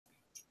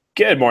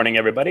Good morning,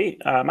 everybody.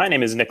 My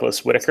name is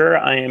Nicholas Whitaker.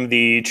 I am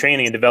the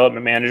Training and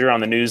Development Manager on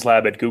the News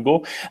Lab at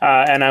Google,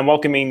 and I'm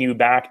welcoming you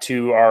back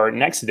to our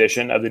next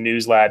edition of the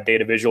News Lab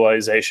Data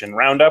Visualization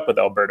Roundup with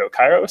Alberto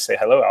Cairo. Say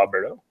hello,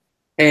 Alberto.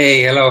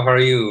 Hey, hello, how are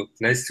you?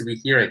 Nice to be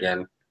here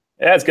again.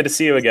 Yeah, it's good to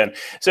see you again.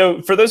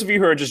 So for those of you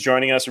who are just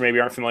joining us or maybe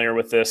aren't familiar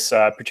with this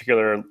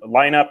particular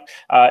lineup,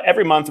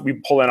 every month we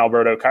pull in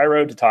Alberto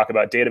Cairo to talk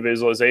about data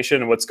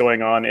visualization and what's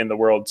going on in the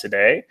world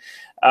today.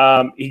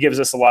 He gives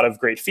us a lot of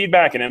great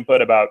feedback and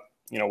input about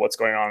what's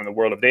going on in the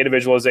world of data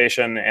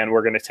visualization, and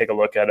we're going to take a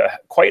look at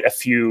quite a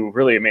few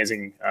really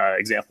amazing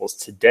examples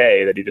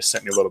today that he just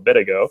sent me a little bit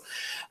ago.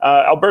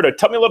 Alberto,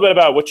 tell me a little bit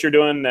about what you're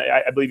doing.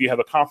 I believe you have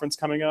a conference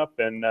coming up,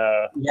 and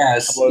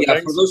yes,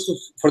 yeah.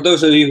 For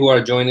those of you who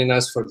are joining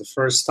us for the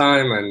first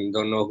time and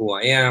don't know who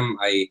I am,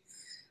 I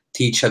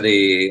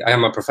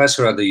am a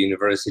professor at the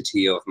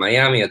University of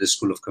Miami at the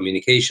School of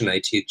Communication. I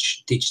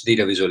teach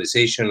data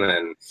visualization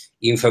and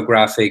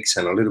infographics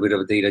and a little bit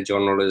of data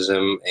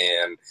journalism.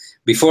 And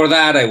before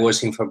that, I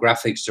was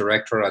infographics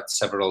director at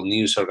several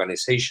news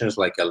organizations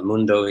like El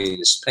Mundo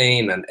in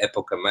Spain and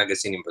Época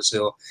magazine in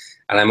Brazil.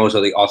 And I'm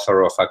also the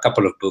author of a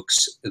couple of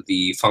books,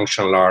 The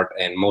Functional Art,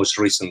 and most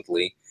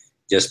recently,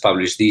 just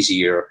published this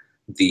year,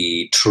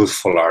 The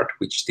Truthful Art,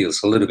 which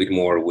deals a little bit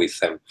more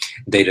with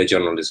data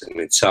journalism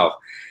itself.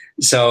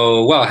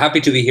 So, well,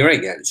 happy to be here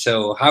again.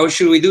 So how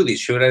should we do this?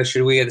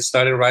 Should we get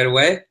started right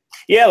away?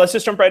 Yeah, let's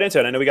just jump right into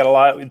it. I know we got a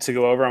lot to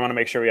go over. I want to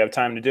make sure we have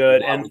time to do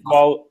it. And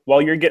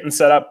while you're getting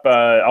set up,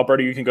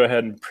 Alberto, you can go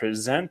ahead and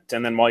present.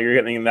 And then while you're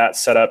getting that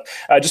set up,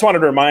 I just wanted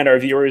to remind our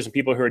viewers and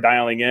people who are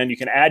dialing in, you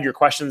can add your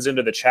questions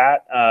into the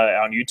chat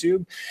on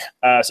YouTube.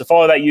 So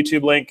follow that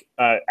YouTube link,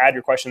 add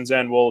your questions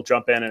in. We'll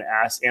jump in and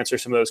answer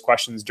some of those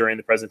questions during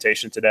the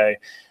presentation today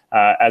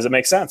as it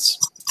makes sense.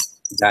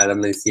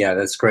 Yeah,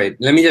 that's great.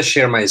 Let me just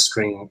share my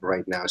screen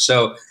right now.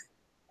 So,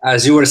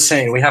 as you were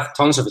saying, we have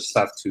tons of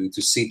stuff to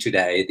see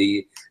today.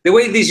 The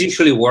way these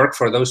usually work,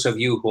 for those of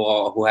you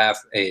who have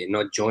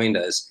not joined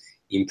us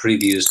in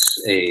previous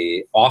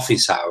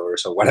office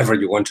hours or whatever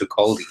you want to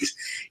call these,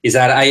 is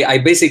that I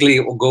basically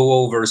go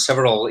over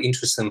several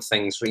interesting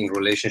things in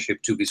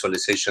relationship to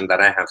visualization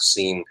that I have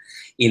seen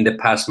in the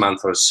past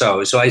month or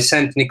so. So I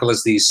sent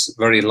Nicholas this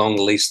very long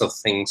list of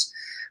things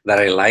that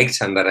I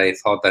liked and that I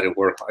thought that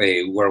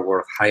were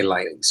worth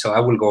highlighting. So I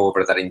will go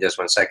over that in just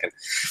 1 second.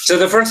 So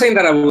the first thing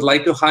that I would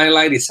like to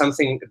highlight is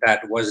something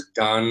that was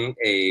done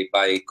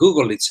by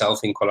Google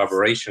itself in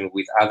collaboration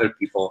with other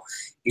people.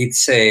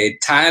 It's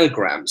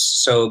TILEGRAMS.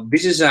 So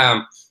this is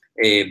a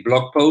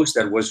blog post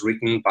that was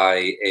written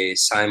by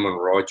Simon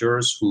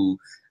Rogers, who,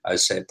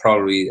 as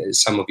probably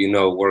some of you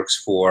know,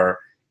 works for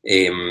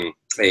Google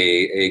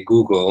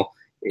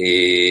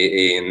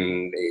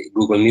in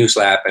Google News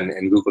Lab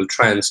and Google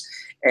Trends.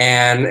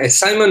 And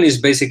Simon is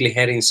basically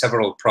heading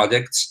several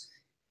projects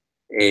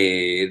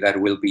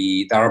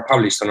that are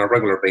published on a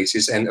regular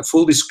basis. And a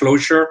full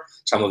disclosure,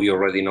 some of you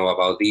already know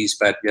about these,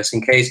 but just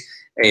in case,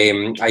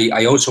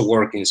 I also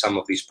work in some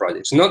of these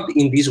projects. Not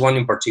in this one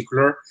in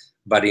particular,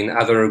 but in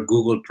other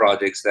Google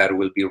projects that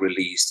will be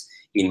released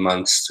in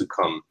months to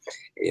come.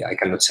 I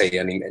cannot say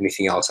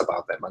anything else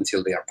about them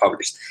until they are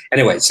published.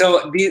 Anyway,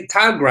 so the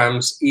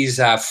TILEGRAMS is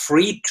a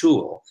free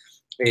tool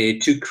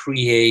to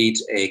create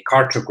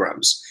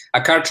cartograms. A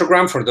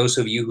cartogram, for those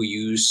of you who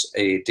use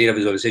data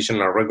visualization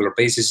on a regular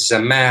basis, is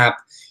a map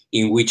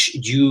in which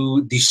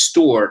you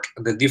distort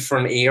the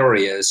different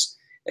areas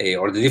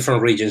or the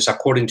different regions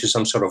according to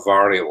some sort of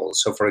variable.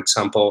 So, for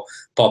example,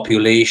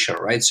 population,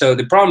 right? So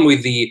the problem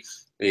with the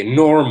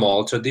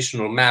normal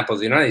traditional map of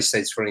the United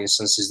States, for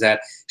instance, is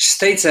that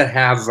states that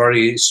have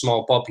very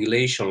small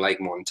population,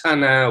 like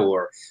Montana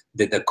or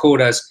the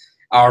Dakotas,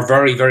 are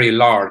very, very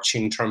large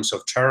in terms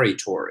of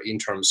territory, in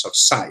terms of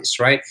size,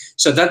 right?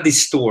 So that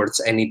distorts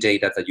any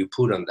data that you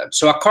put on them.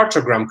 So a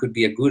cartogram could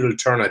be a good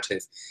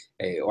alternative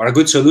or a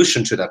good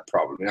solution to that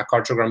problem. In a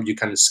cartogram, you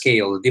can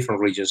scale the different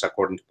regions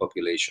according to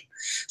population.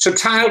 So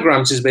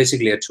TILEGRAMS is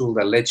basically a tool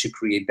that lets you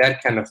create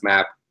that kind of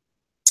map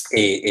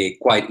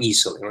quite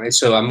easily, right?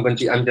 So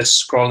I'm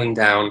just scrolling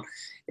down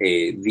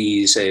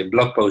these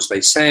blog posts by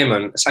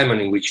Simon,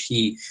 in which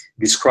he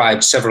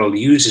describes several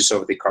uses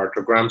of the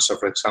cartogram. So,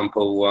 for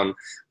example,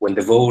 when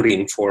the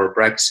voting for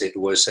Brexit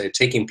was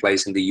taking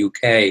place in the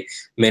UK,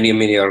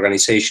 many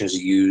organizations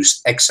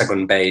used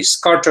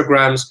hexagon-based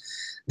cartograms.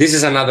 This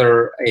is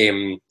another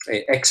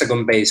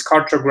hexagon-based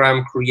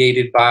cartogram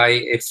created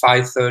by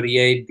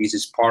 538. This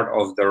is part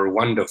of their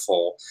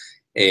wonderful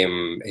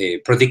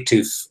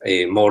predictive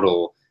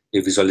model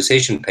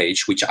visualization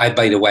page, which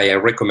by the way, I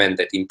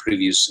recommended in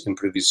previous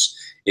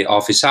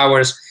office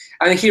hours.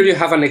 And here you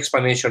have an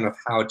explanation of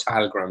how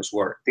TILEGRAMS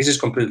work. This is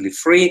completely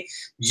free.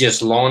 You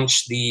just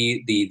launch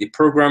the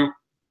program.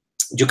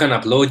 You can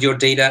upload your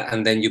data,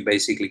 and then you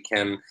basically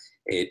can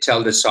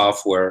tell the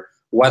software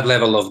what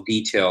level of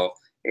detail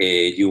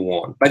you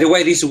want. By the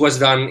way, this was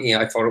done,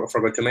 I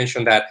forgot to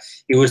mention that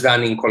it was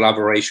done in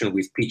collaboration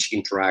with Pitch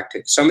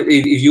Interactive. So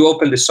if you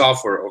open the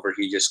software over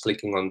here, just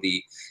clicking on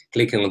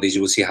this,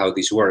 you will see how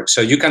this works.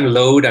 So you can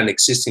load an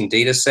existing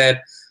data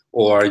set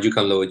or you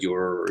can load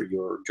your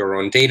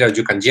own data.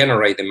 You can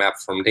generate the map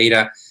from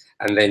data,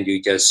 and then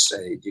you just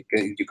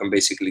you can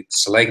basically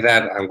select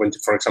that. I'm going to,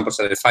 for example,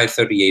 select a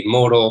 538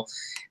 model,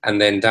 and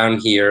then down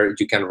here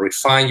you can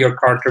refine your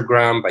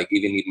cartogram by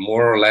giving it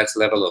more or less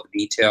level of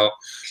detail.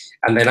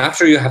 And then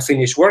after you have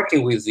finished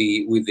working with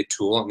the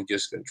tool, I'm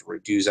just going to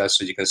reduce that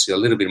so you can see a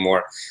little bit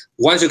more.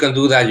 Once you can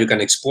do that, you can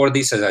export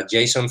this as a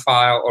JSON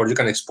file, or you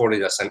can export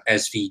it as an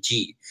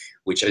SVG,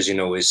 which, as you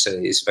know, is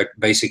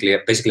basically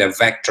a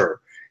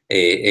vector,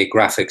 a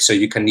graphic, so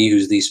you can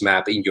use this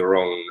map in your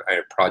own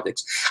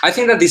projects. I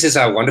think that this is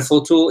a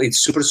wonderful tool. It's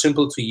super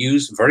simple to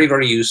use, very,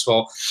 very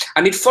useful,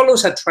 and it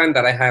follows a trend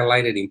that I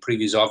highlighted in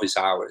previous office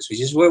hours,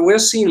 which is where we're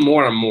seeing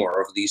more and more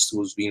of these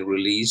tools being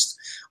released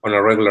on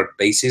a regular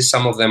basis.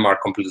 Some of them are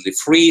completely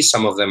free,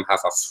 some of them have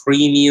a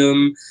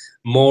freemium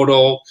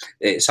model,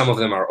 some of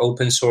them are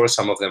open source,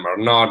 some of them are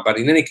not, but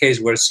in any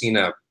case, we're seeing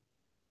an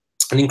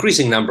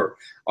increasing number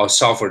of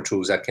software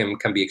tools that can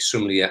be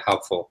extremely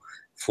helpful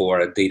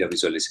for data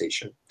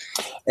visualization.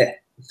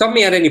 Stop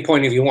me at any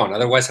point if you want,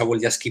 otherwise I will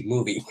just keep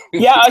moving.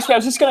 Yeah, I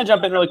was just going to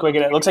jump in really quick,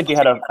 and it looks like you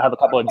have a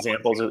couple of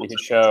examples that we could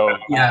show of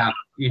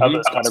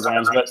those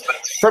cartograms. But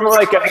from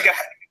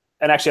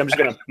and actually I'm just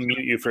going to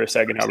mute you for a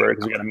second, Albert,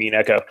 because we got a mean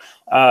echo.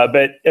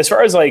 But as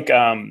far as like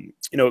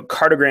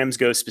cartograms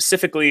go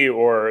specifically,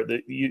 or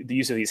the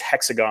use of these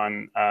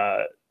hexagon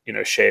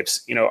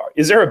shapes,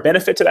 is there a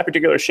benefit to that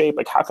particular shape?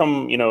 Like, how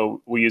come,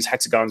 we use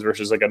hexagons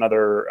versus like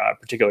another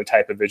particular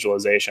type of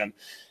visualization?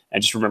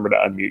 And just remember to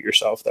unmute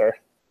yourself there.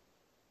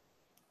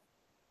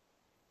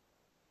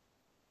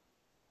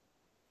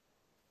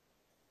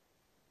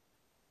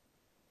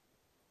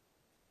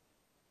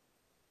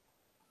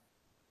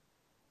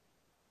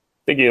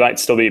 I think you might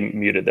still be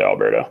muted there,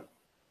 Alberto.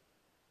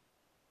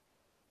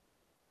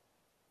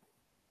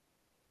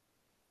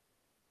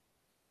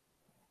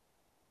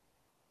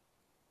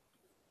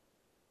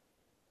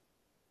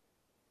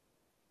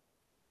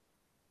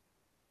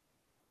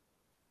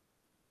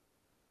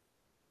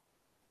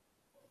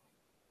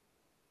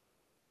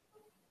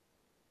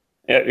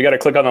 Yeah, you got to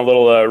click on the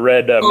little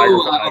red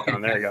microphone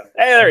icon. There you go.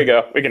 Hey, there you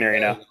go. We can hear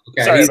you now.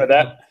 Okay. Sorry about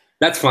that.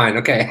 That's fine.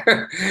 Okay.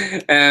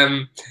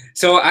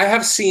 So I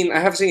have seen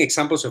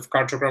examples of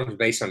cartograms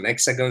based on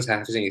hexagons. I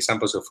have seen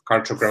examples of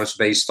cartograms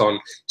based on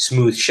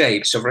smooth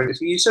shapes. So if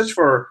you search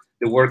for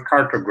the word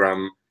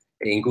cartogram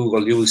in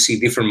Google, you will see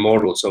different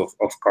models of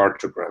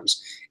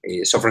cartograms.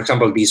 So for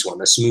example, this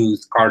one, a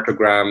smooth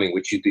cartogram in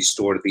which you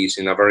distort these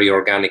in a very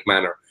organic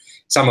manner.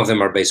 Some of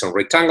them are based on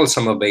rectangles,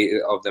 some of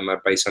them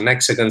are based on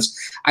hexagons.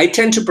 I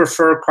tend to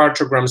prefer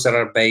cartograms that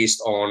are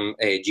based on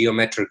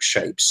geometric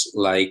shapes,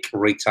 like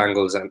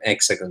rectangles and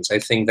hexagons. I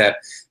think that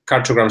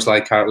cartograms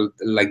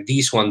like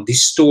this one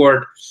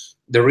distort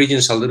the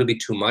regions a little bit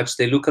too much.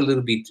 They look a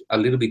little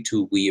bit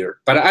too weird.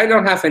 But I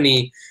don't have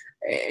any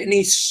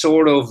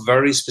sort of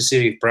very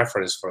specific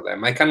preference for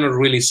them. I cannot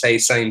really say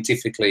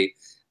scientifically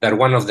that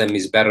one of them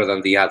is better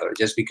than the other,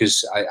 just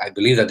because I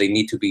believe that they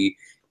need to be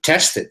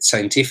tested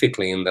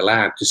scientifically in the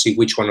lab to see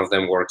which one of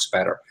them works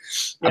better.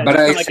 Yeah, but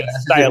from like a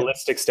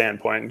stylistic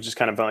standpoint, just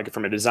kind of like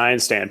from a design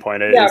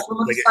standpoint, from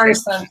a design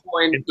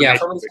standpoint,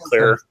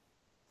 clearer.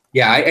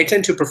 Yeah, I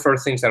tend to prefer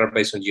things that are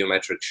based on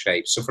geometric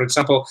shapes. So, for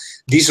example,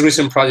 this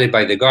recent project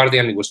by The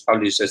Guardian, it was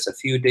published just a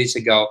few days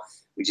ago,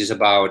 which is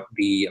about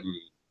the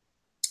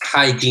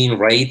hygiene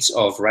rates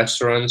of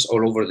restaurants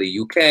all over the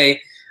UK.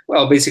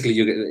 Well, basically,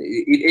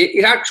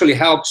 it actually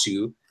helps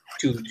you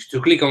to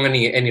click on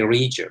any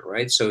region,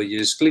 right? So you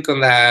just click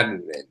on that,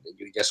 and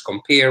you just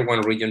compare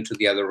one region to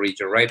the other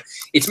region, right?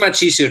 It's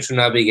much easier to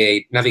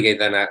navigate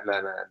than a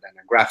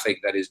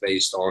graphic that is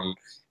based on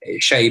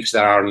shapes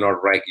that are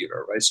not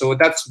regular, right? So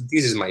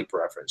this is my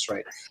preference,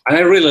 right? And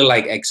I really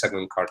like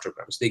hexagon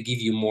cartograms. They give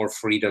you more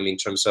freedom in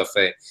terms of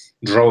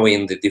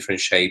drawing the different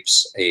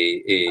shapes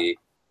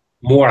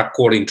more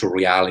according to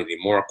reality,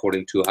 more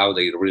according to how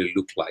they really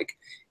look like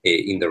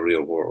in the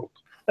real world.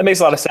 That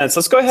makes a lot of sense.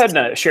 Let's go ahead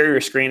and share your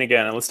screen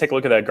again, and let's take a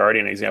look at that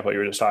Guardian example you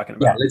were just talking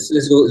about. Yeah, let's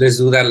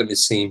do that. Let me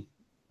see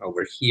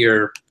over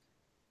here.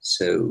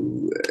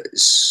 So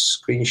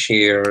screen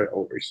share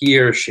over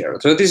here, share.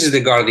 So this is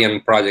the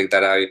Guardian project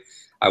that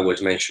I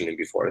was mentioning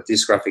before,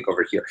 this graphic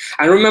over here.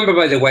 And remember,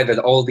 by the way, that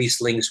all these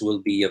links will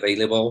be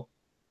available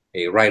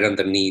right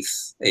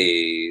underneath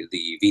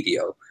the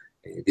video.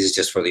 This is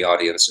just for the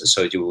audience,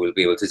 so you will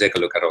be able to take a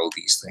look at all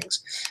these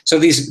things. So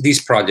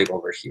this project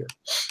over here,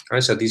 all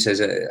right? So this is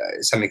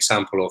an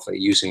example of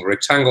using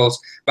rectangles.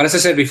 But as I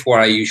said before,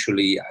 I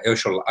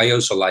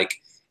also like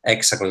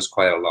hexagons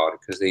quite a lot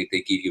because they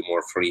give you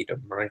more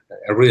freedom, right?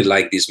 I really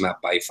like this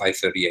map by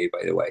 538,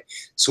 by the way.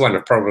 It's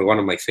probably one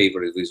of my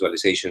favorite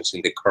visualizations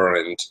in the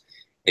current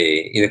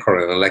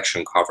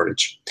election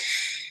coverage.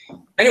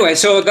 Anyway,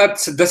 so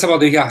that's about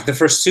the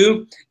first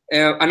two.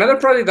 Another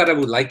project that I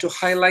would like to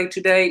highlight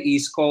today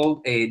is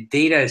called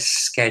Data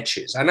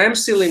Sketches, and I'm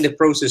still in the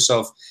process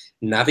of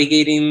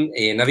navigating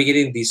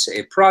this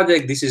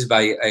project. This is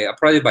by a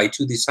project by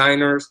two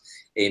designers,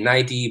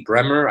 Nadieh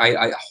Bremer.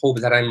 I hope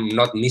that I'm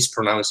not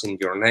mispronouncing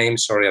your name.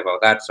 Sorry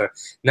about that. So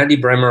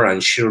Nadieh Bremer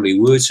and Shirley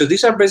Wood. So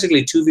these are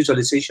basically two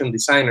visualization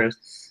designers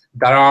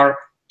that are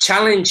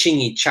challenging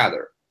each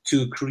other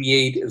to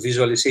create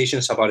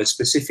visualizations about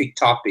specific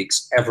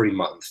topics every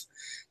month.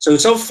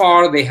 So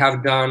far, they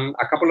have done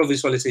a couple of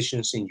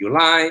visualizations in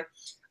July,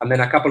 and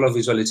then a couple of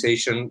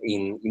visualizations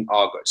in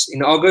August.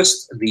 In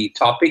August, the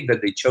topic that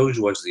they chose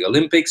was the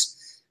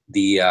Olympics.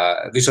 The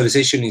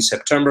visualization in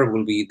September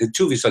will be, the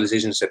two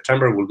visualizations in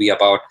September will be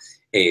about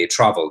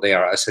travel. They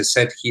are, as I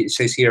said, it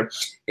says here,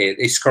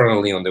 it's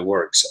currently on the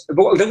works.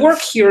 But the work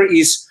here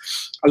is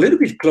a little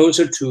bit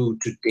closer to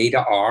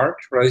data art,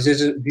 right? This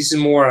is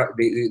more,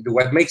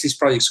 what makes this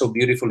project so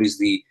beautiful is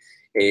the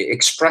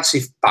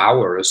expressive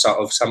power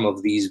of some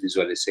of these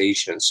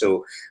visualizations. So,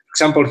 for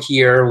example,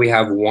 here we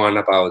have one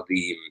about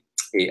the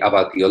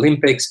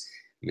Olympics.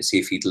 Let me see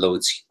if it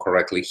loads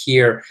correctly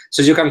here.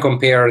 So you can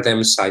compare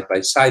them side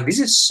by side. This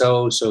is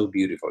so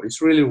beautiful.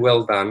 It's really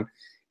well done.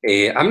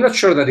 I'm not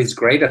sure that it's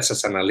great as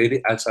an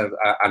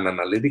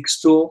analytics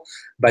tool,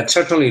 but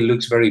certainly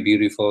looks very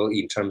beautiful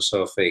in terms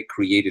of a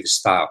creative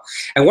style.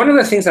 And one of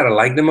the things that I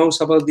like the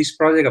most about this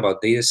project,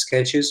 about Data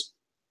Sketches,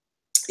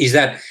 is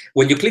that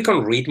when you click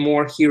on read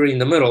more here in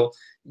the middle,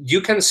 you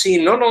can see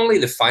not only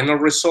the final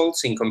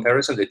results in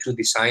comparison to the two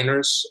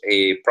designers'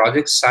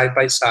 projects side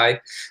by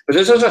side, but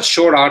there's also a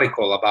short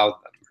article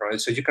about them, right?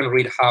 So you can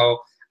read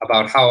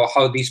about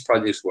how these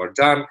projects were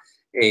done.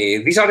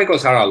 These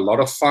articles are a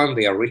lot of fun.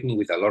 They are written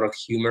with a lot of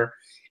humor.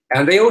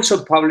 And they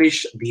also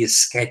publish these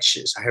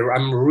sketches.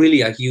 I'm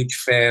really a huge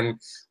fan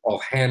of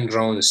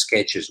hand-drawn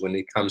sketches when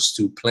it comes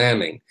to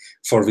planning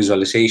for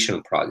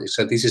visualization projects.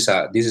 So this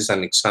is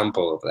an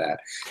example of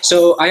that.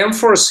 So I am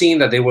foreseeing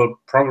that they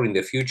will probably in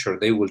the future,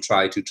 they will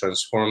try to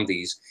transform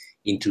these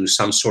into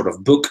some sort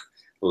of book,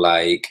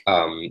 like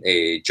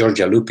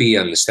Georgia Lupi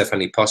and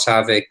Stephanie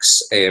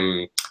Posavek's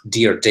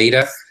Dear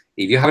Data.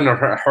 If you haven't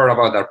heard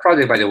about that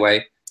project, by the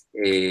way,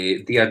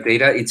 Dear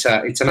Data,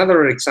 it's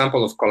another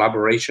example of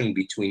collaboration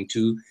between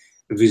two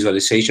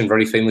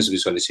very famous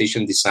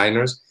visualization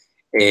designers.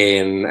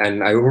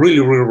 And I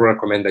really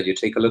recommend that you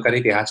take a look at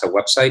it. It has a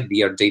website,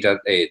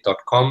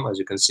 deardata.com, as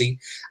you can see,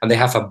 and they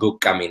have a book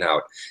coming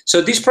out.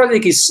 So this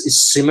project is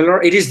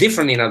similar. It is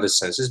different in other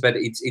senses, but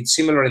it's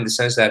similar in the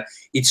sense that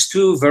it's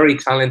two very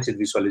talented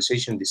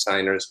visualization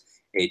designers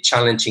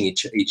challenging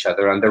each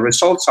other, and the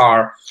results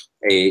are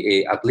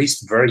at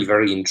least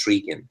very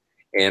intriguing.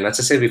 And as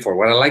I said before,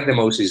 what I like the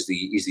most is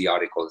the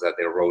articles that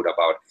they wrote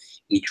about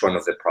each one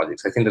of the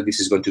projects. I think that this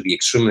is going to be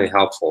extremely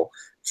helpful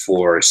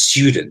for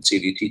students.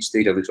 If you teach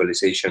data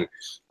visualization,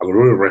 I would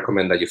really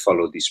recommend that you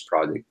follow this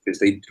project, because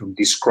they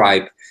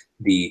describe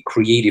the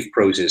creative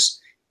process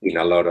in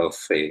a lot of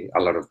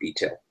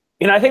detail.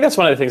 I think that's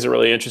one of the things that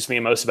really interests me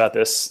most about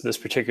these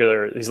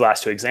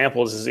last two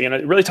examples is, it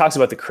really talks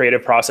about the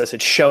creative process.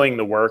 It's showing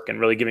the work and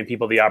really giving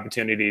people the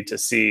opportunity to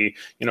see,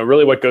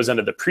 really what goes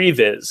into the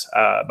previs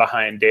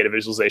behind data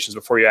visualizations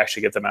before you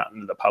actually get them out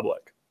into the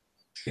public.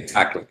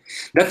 Exactly.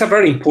 That's a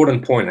very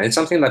important point, and it's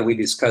something that we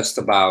discussed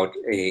about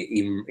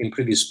in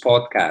previous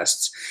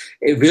podcasts.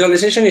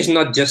 Visualization is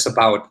not just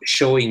about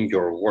showing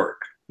your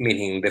work,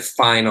 meaning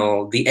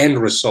the end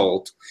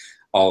result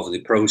of the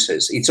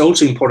process. It's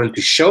also important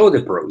to show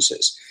the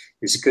process.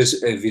 It's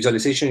because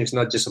visualization is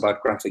not just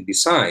about graphic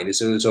design.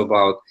 It's also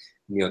about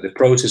the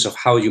process of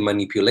how you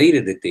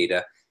manipulated the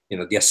data,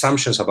 the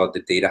assumptions about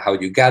the data, how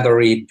you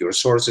gather it, your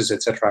sources,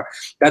 etc.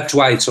 That's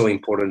why it's so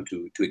important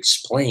to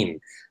explain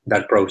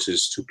that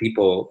process to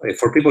people,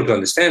 for people to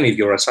understand if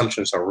your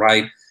assumptions are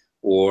right,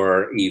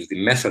 or if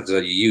the methods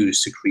that you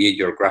use to create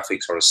your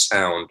graphics are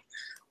sound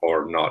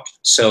or not.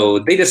 So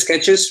Data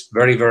Sketches,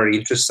 very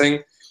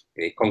interesting.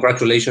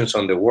 Congratulations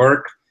on the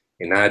work,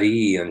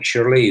 Nadieh and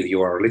Shirley. If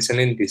you are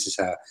listening, this is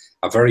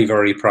a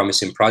very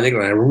promising project,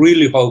 and I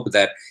really hope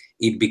that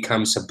it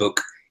becomes a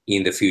book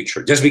in the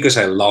future. Just because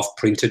I love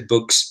printed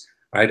books,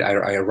 right?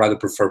 I rather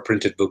prefer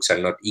printed books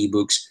and not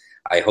ebooks.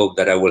 I hope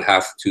that I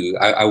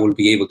will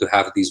be able to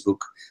have this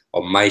book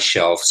on my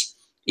shelves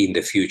in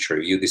the future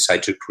if you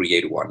decide to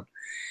create one.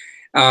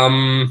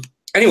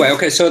 Anyway,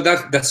 okay, so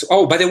that's,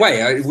 oh, by the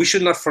way, we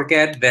should not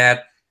forget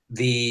that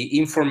the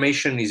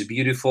information is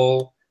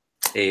beautiful.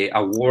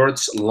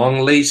 Awards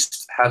long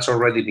list has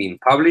already been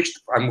published.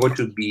 I'm going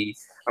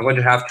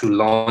to have to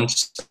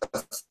launch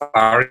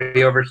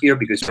Safari over here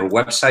because our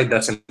website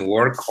doesn't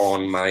work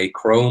on my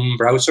Chrome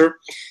browser.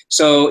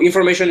 So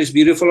Information is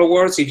Beautiful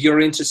Awards, if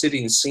you're interested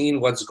in seeing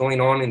what's going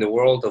on in the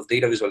world of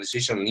data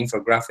visualization and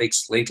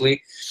infographics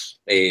lately,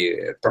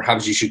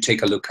 perhaps you should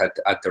take a look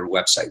at their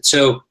website.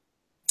 So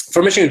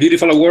Information is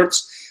Beautiful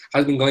Awards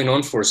has been going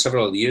on for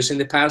several years in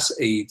the past,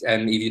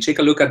 and if you take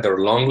a look at their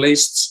long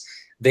lists,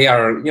 they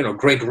are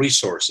great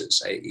resources.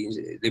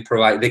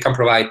 They can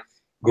provide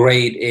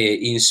great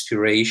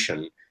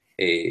inspiration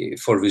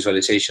for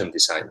visualization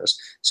designers.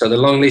 So the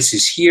long list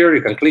is here.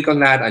 You can click on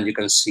that and you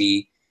can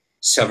see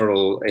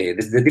several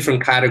the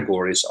different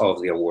categories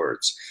of the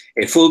awards.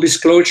 Full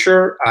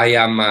disclosure: I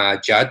am a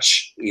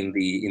judge in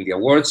the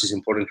awards. It's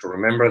important to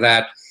remember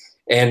that.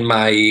 And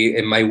my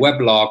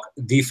weblog,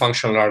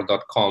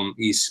 thefunctionalart.com,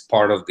 is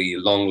part of the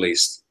long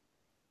list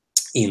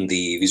in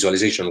the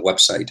visualization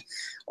website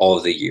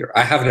of the year.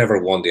 I have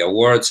never won the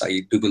awards.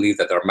 I do believe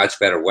that there are much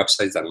better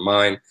websites than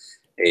mine.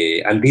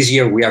 And this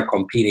year we are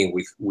competing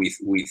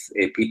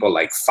with people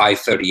like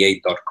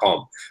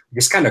 538.com.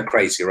 It's kind of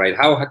crazy, right?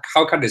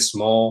 How can a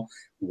small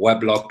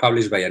weblog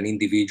published by an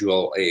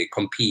individual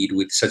compete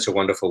with such a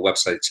wonderful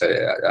website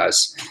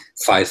as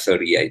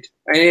 538?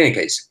 In any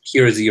case,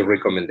 here is the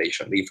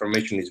recommendation. The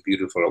information is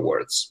beautiful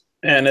awards.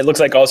 And it looks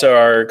like also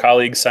our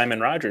colleague Simon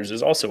Rogers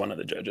is also one of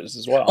the judges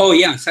as well. Oh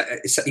yeah,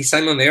 is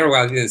Simon there?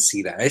 Well, I didn't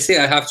see that. I say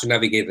I have to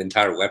navigate the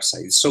entire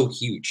website. It's so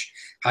huge,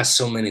 has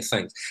so many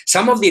things.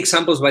 Some of the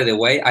examples, by the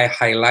way, I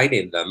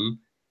highlighted them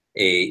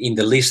in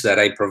the list that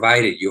I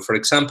provided you. For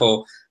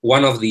example,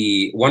 one of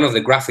the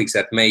graphics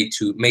that made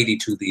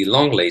it to the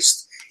long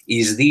list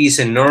is this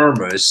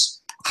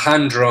enormous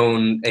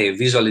hand-drawn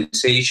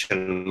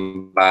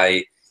visualization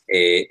by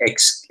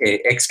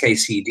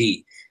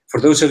XKCD. For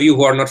those of you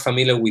who are not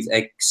familiar with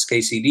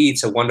XKCD,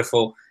 it's a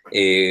wonderful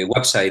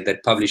website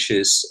that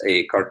publishes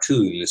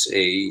cartoons,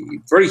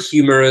 very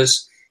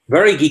humorous,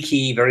 very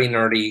geeky, very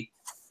nerdy,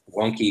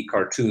 wonky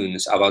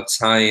cartoons about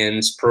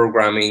science,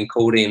 programming,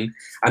 coding,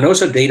 and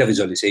also data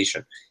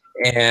visualization.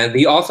 And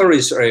the author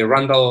is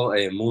Randall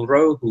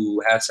Munro,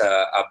 who has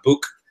a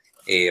book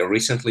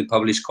recently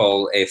published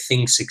called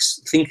Think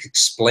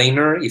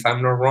Explainer, if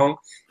I'm not wrong.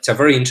 It's a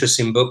very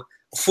interesting book,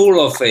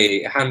 full of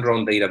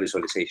hand-drawn data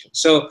visualization.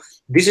 So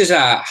this is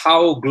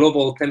how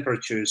global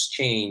temperatures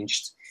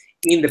changed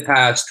in the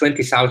past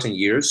 20,000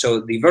 years.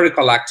 So the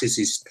vertical axis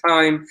is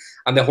time,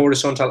 and the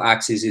horizontal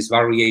axis is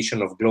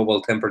variation of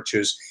global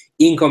temperatures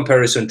in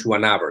comparison to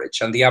an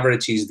average. And the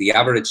average is the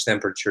average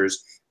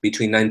temperatures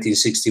between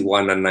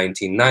 1961 and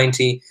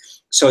 1990.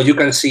 So you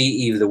can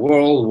see if the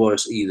world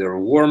was either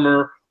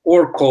warmer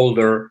or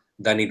colder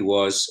than it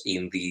was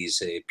in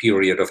this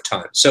period of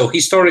time. So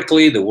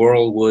historically, the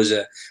world was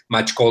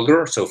much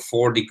colder, so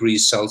 4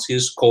 degrees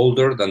Celsius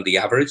colder than the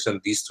average, than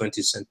this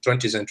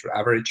 20th century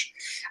average.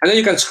 And then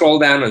you can scroll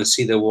down and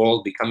see the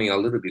world becoming a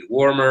little bit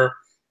warmer.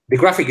 The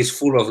graphic is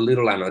full of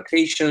little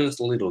annotations,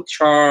 little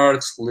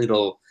charts,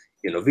 little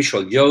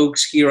visual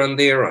jokes here and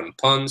there, and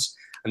puns.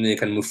 And then you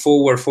can move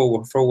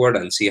forward,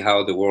 and see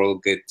how the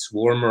world gets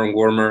warmer and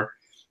warmer.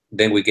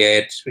 Then it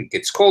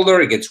gets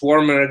colder, it gets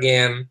warmer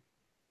again,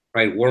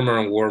 right? Warmer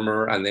and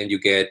warmer, and then you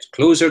get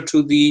closer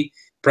to the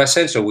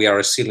present. So we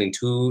are still in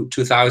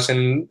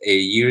 2,000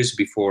 years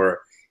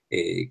before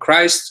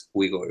Christ.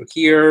 We go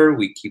here,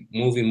 we keep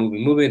moving.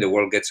 The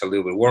world gets a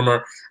little bit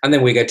warmer, and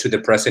then we get to the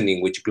present,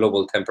 in which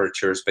global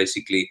temperatures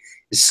basically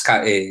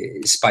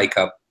spike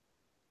up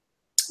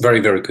very,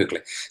 very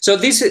quickly. So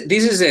this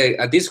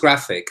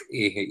graphic.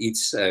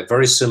 It's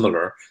very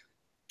similar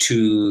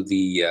to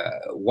the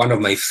one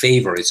of my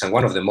favorites and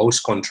one of the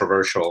most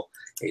controversial,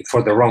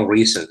 for the wrong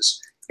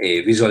reasons,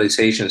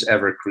 visualizations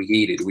ever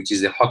created, which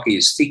is the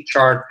hockey stick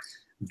chart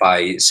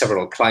by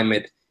several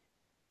climate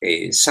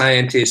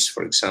scientists.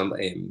 For example,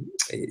 I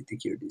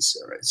think here it is.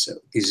 All right, so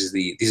this is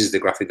the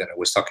graphic that I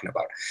was talking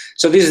about.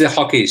 So this is the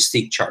hockey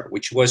stick chart,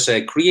 which was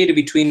created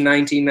between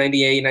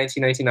 1998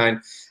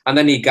 1999, and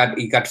then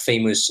it got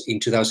famous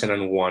in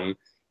 2001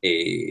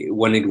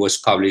 when it was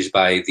published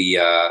by the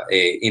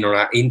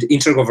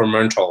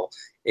Intergovernmental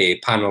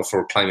Panel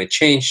for Climate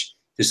Change,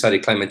 to study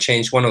climate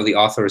change. One of the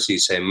authors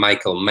is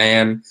Michael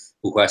Mann,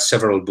 who has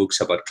several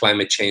books about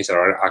climate change that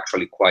are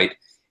actually quite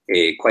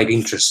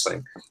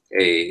interesting.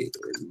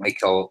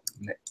 Michael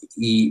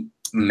E.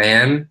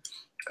 Mann,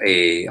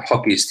 a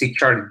hockey stick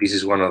chart. This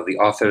is one of the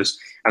authors,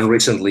 and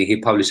recently he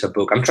published a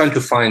book. I'm trying to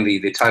find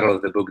the title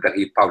of the book that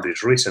he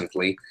published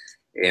recently.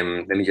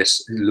 Let me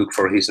just look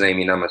for his name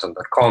in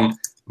Amazon.com.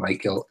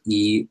 Michael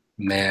E.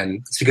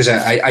 Mann. It's because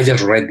I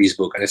just read this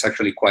book, and it's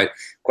actually quite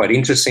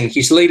interesting.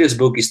 His latest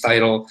book is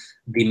titled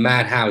 "The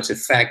Madhouse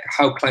Effect: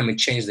 How Climate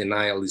Change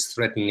Denial is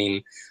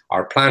Threatening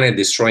Our Planet,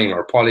 Destroying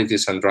Our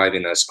Politics, and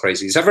Driving Us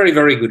Crazy." It's a very,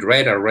 very good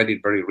read. I read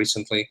it very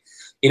recently.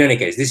 In any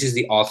case, this is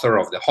the author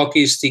of the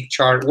hockey stick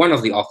chart, one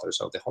of the authors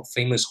of the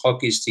famous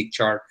hockey stick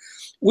chart,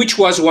 which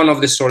was one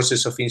of the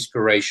sources of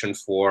inspiration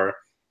for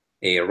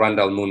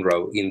Randall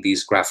Munro in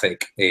this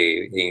graphic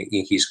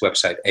in his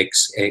website,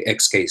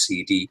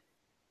 XKCD.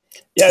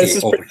 Yeah, this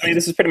is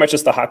pretty much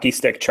just the hockey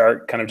stick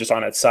chart, kind of just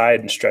on its side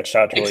and stretched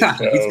out to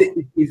exactly.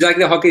 It's like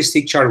the hockey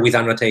stick chart with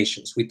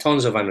annotations, with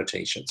tons of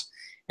annotations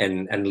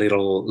and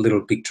little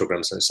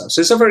pictograms and stuff.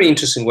 So it's a very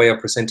interesting way of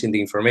presenting the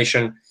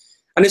information,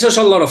 and it's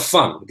also a lot of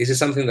fun. This is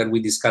something that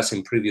we discussed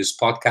in previous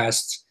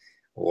podcasts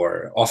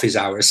or office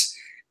hours,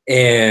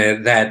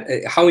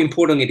 that how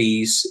important it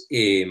is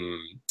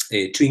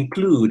to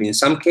include, in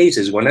some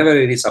cases, whenever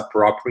it is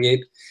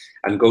appropriate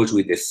and goes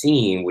with the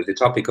theme, with the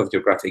topic of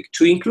your graphic,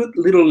 to include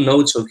little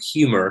notes of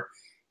humor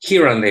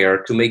here and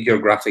there to make your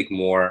graphic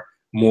more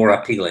more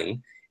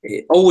appealing.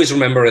 Always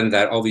remembering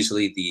that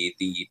obviously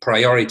the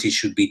priority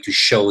should be to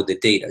show the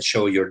data,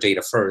 show your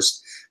data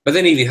first. But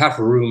then if you have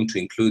room to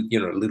include,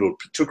 little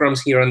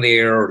pictograms here and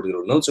there, or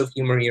little notes of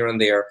humor here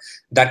and there,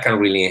 that can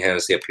really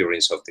enhance the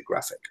appearance of the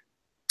graphic.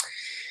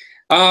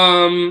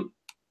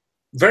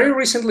 Very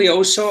recently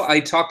also,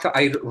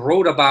 I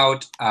wrote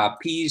about a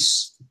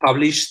piece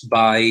published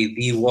by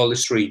the Wall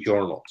Street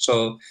Journal.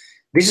 So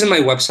this is my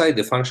website,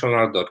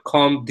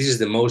 thefunctionalart.com. This is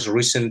the most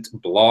recent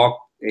blog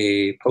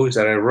post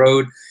that I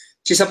wrote,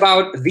 which is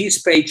about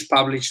this page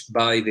published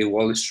by the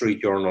Wall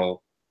Street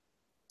Journal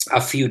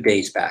a few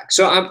days back.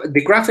 So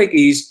the graphic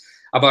is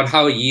about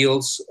how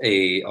yields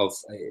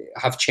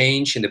have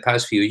changed in the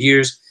past few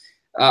years.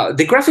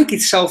 The graphic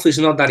itself is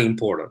not that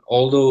important,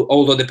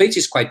 although the page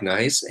is quite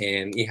nice,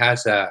 and it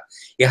has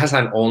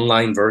an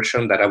online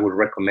version that I would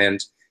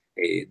recommend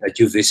that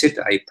you visit.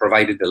 I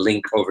provided the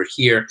link over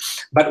here.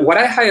 But what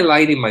I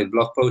highlight in my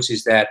blog post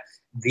is that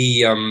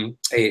the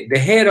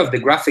head of the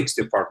graphics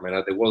department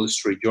at the Wall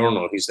Street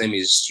Journal, his name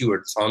is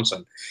Stuart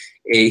Thompson,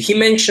 he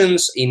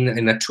mentions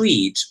in a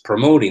tweet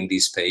promoting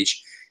this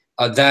page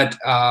that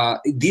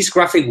this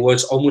graphic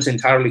was almost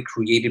entirely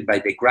created by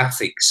the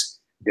graphics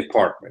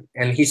department.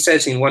 And he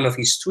says in one of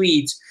his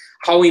tweets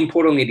how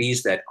important it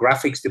is that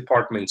graphics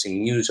departments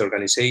in news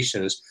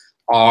organizations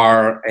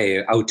are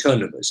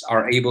autonomous,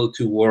 are able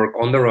to work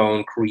on their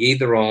own, create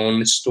their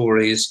own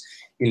stories,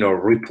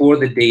 report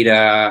the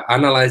data,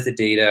 analyze the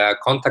data,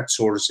 contact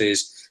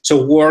sources,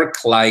 so work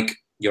like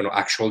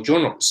actual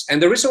journalists.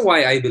 And the reason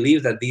why I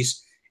believe that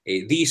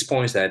these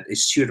points that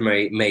Stuart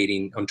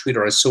made on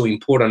Twitter are so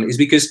important is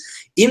because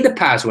in the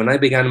past, when I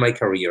began my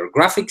career,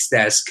 graphics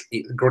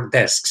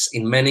desks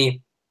in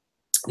many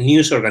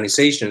news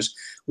organizations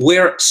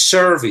were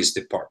service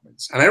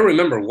departments. And I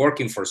remember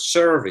working for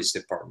service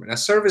department. A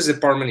service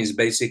department is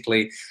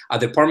basically a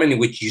department in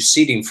which you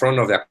sit in front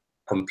of the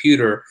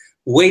computer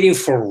waiting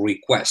for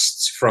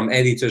requests from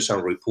editors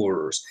and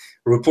reporters.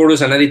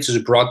 Reporters and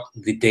editors brought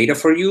the data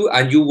for you,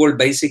 and you were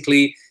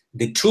basically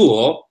the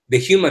tool, the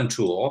human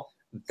tool,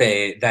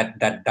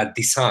 that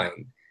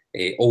design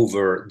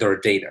over their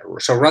data.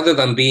 So rather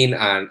than being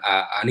an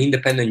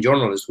independent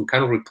journalist who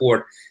can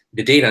report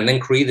the data and then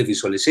create the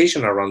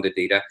visualization around the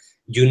data,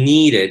 you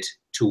needed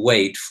to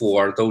wait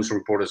for those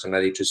reporters and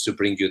editors to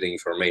bring you the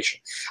information.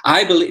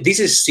 I believe this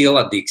is still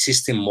the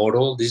existing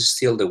model. This is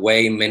still the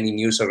way many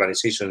news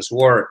organizations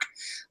work.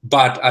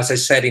 But as I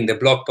said in the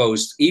blog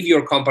post, if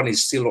your company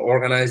is still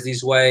organized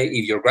this way,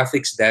 if your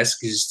graphics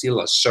desk is still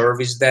a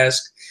service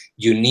desk,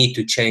 you need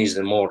to change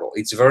the model.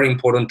 It's very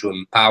important to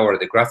empower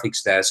the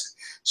graphics desk,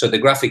 so the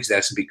graphics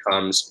desk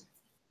becomes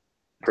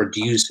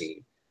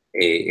producing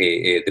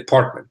a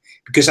department.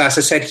 Because as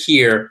I said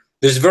here,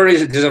 there's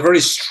a very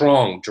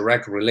strong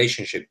direct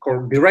correlation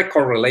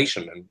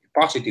and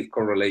positive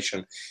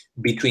correlation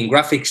between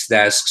graphics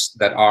desks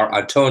that are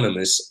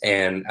autonomous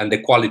and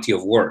the quality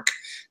of work.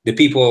 The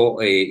people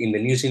in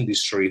the news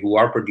industry who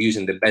are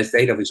producing the best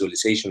data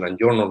visualization and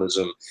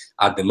journalism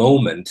at the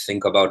moment,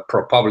 think about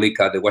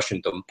ProPublica, the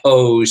Washington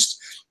Post,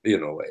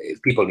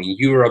 people in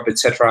Europe,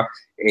 etc.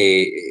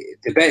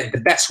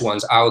 The best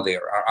ones out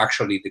there are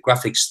actually the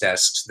graphics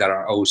desks that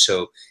are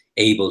also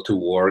able to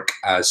work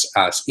as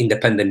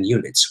independent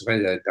units,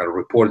 right? That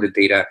report the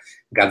data,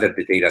 gather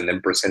the data, and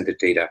then present the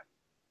data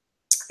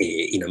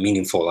in a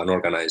meaningful and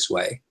organized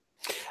way.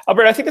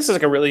 Albert, I think this is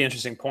like a really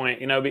interesting point,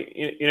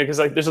 because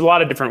like there's a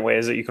lot of different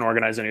ways that you can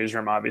organize a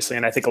newsroom, obviously,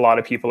 and I think a lot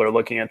of people are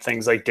looking at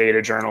things like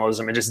data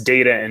journalism and just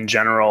data in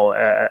general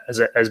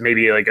as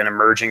maybe like an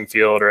emerging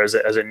field, or as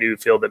a new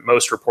field that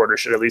most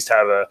reporters should at least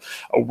have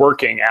a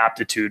working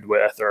aptitude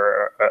with,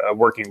 or a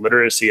working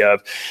literacy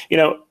of.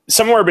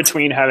 Somewhere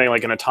between having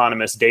like an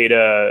autonomous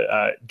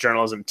data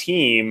journalism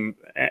team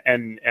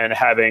and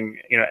having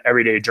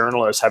everyday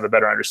journalists have a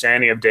better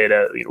understanding of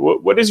data.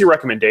 What is your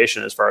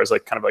recommendation as far as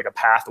like kind of like a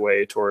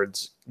pathway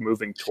towards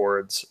moving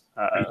towards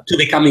to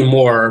becoming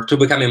more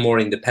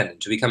independent,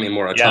 to becoming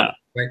more autonomous?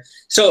 Yeah. Right.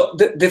 So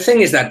the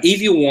thing is that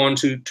if you want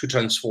to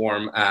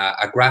transform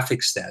a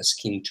graphics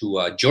desk into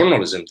a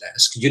journalism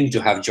desk, you need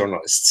to have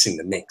journalists in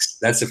the mix.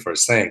 That's the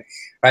first thing.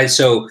 Right,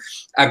 so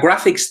a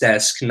graphics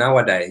desk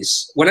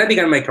nowadays, when I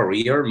began my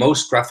career,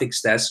 most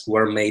graphics desks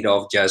were made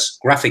of just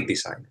graphic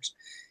designers,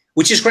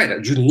 which is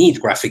great. You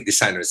need graphic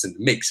designers in the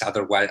mix,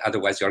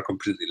 otherwise you're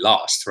completely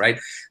lost, right?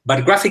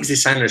 But graphics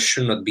designers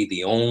should not be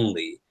the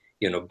only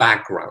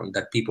background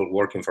that people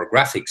working for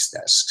graphics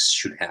desks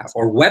should have,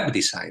 or web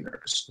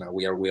designers. Now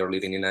we are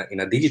living in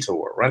a digital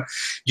world, right?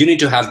 You need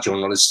to have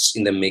journalists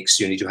in the mix.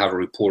 You need to have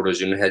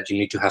reporters. You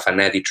need to have an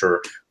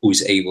editor who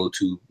is able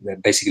to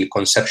basically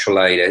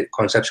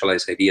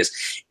conceptualize ideas.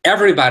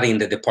 Everybody in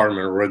the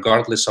department,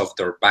 regardless of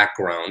their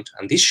background,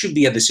 and this should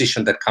be a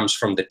decision that comes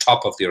from the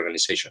top of the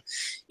organization.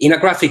 In a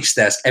graphics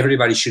desk,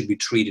 everybody should be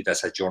treated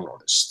as a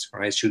journalist,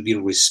 right? It should be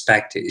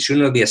respected. It should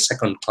not be a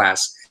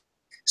second-class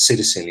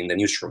citizen in the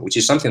newsroom, which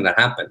is something that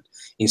happened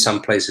in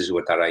some places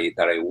that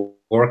I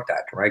worked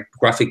at, right?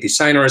 Graphic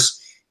designers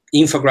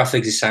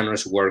infographic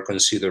designers were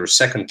considered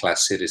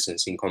second-class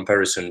citizens in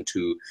comparison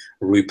to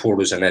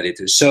reporters and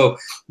editors. So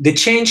the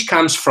change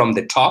comes from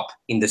the top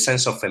in the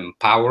sense of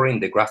empowering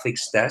the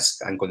graphics desk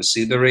and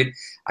consider it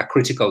a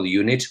critical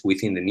unit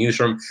within the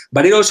newsroom,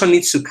 but it also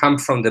needs to come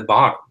from the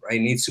bottom, right?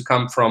 It needs to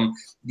come from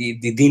the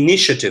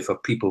initiative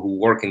of people who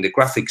work in the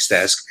graphics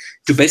desk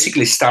to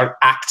basically start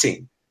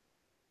acting.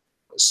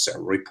 So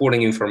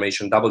reporting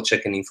information,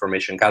 double-checking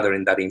information,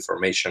 gathering that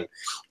information,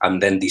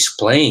 and then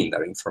displaying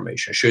that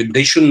information.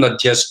 They should not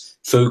just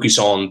focus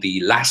on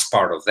the last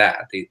part of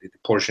that, the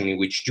portion in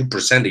which you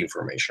present the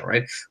information,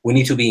 right? We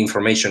need to be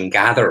information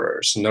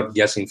gatherers, not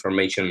just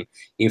information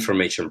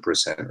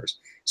presenters.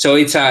 So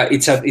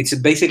it's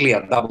basically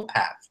a double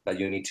path that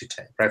you need to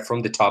take, right,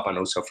 from the top and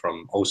also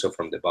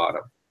from the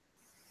bottom.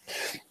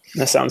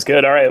 That sounds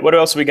good. All right, what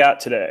else we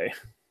got today?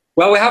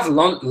 Well, we have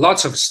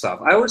lots of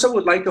stuff. I also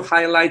would like to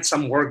highlight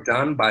some work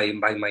done by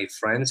my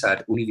friends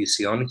at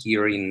Univision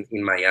here in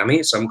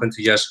Miami. So I'm going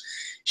to just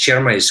share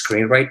my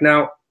screen right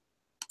now.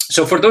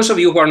 So for those of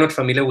you who are not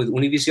familiar with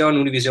Univision,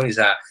 Univision is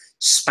a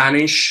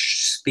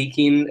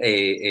Spanish-speaking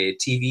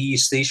TV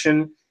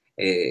station.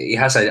 It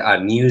has a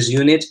news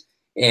unit,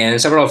 and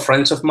several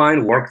friends of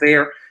mine work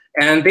there.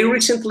 And they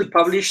recently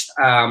published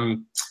a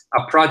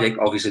project.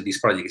 Obviously, this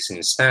project is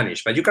in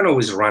Spanish, but you can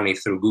always run it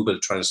through Google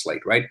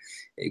Translate, right?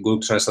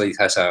 Google Translate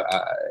has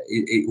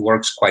it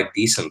works quite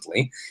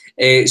decently.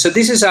 So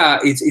this is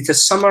it's a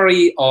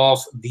summary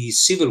of the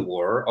civil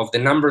war, of the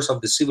numbers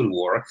of the civil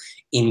war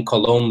in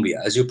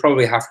Colombia. As you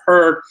probably have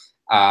heard,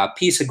 a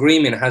peace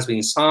agreement has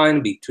been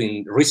signed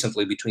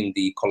recently between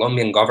the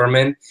Colombian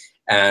government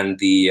and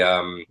the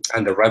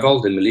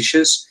rebel, the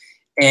militias.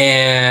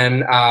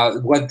 And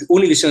what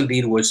Univision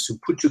did was to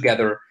put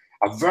together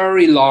a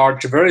very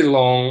large, very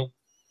long,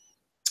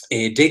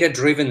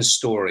 data-driven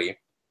story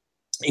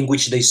in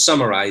which they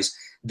summarize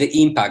the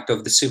impact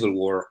of the civil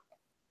war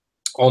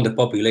on the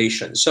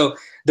population. So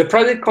the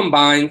project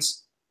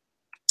combines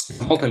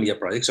multimedia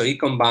project. So it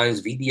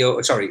combines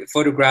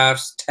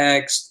photographs,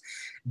 text,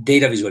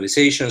 data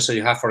visualization. So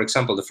you have, for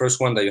example, the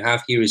first one that you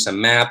have here is a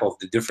map of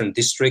the different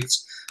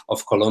districts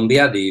of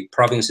Colombia, the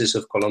provinces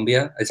of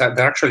Colombia. They're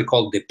actually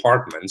called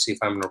departments, if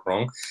I'm not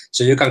wrong.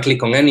 So you can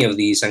click on any of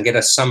these and get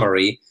a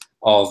summary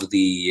of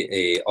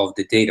the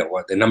data,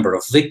 what the number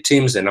of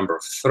victims, the number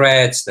of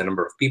threats, the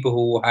number of people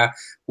who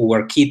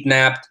were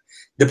kidnapped.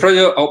 The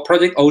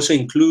project also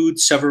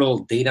includes several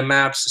data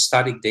maps,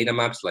 static data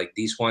maps like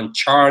this one,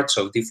 charts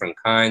of different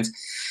kinds.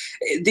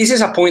 This is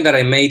a point that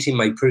I made in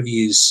my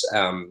previous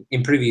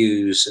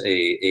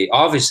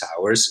office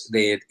hours.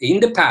 That in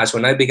the past,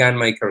 when I began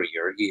my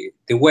career,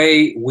 the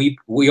way I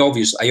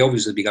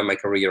obviously began my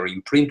career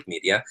in print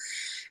media.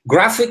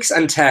 Graphics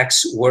and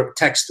text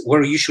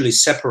were usually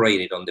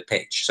separated on the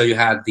page. So you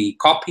had the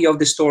copy of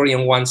the story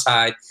on one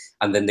side,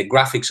 and then the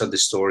graphics of the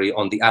story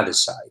on the other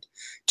side.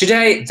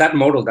 Today, that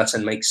model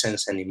doesn't make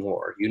sense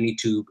anymore. You need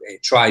to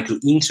try to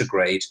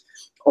integrate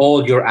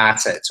all your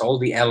assets, all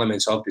the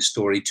elements of the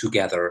story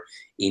together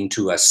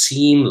into a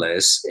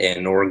seamless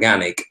and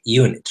organic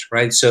unit,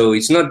 right? So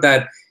it's not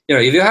that,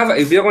 if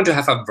you're going to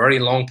have a very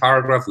long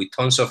paragraph with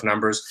tons of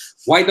numbers,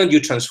 why don't you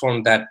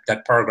transform that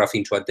paragraph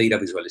into a data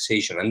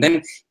visualization and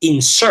then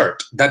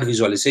insert that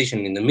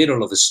visualization in the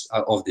middle of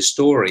the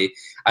story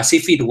as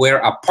if it were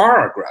a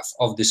paragraph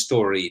of the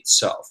story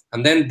itself.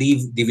 And then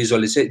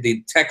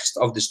the text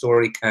of the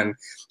story can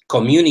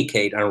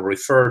communicate and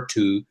refer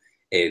to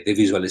the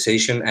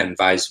visualization and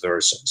vice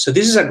versa. So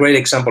this is a great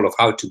example of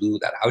how to do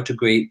that, how to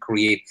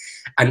create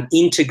an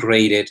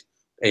integrated,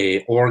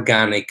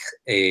 organic,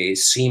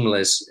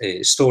 seamless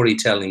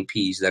storytelling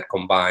piece that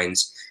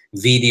combines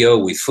video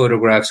with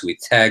photographs, with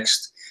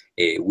text,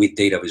 with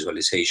data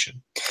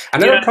visualization.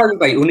 Another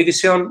project by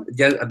Univision,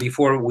 just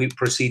before we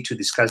proceed to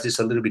discuss this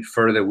a little bit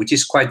further, which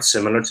is quite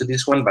similar to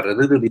this one, but a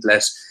little bit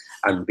less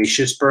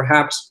ambitious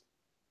perhaps,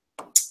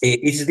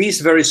 is this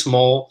very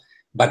small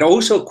but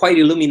also quite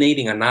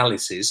illuminating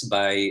analysis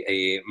by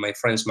my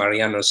friends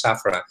Mariano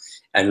Zafra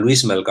and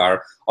Luis Melgar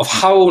of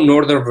how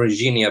Northern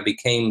Virginia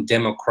became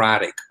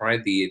democratic,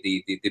 right? The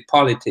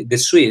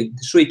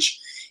switch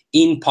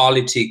in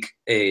politic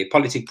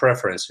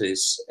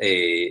preferences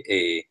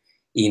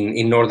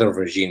in Northern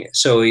Virginia.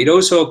 So it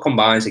also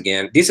combines,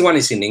 again, this one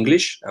is in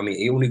English. I mean,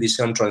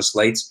 Univision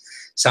translates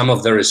some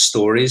of their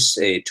stories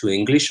to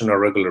English on a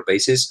regular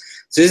basis.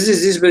 So this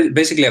is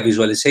basically a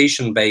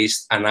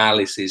visualization-based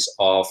analysis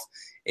of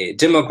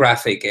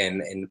demographic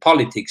and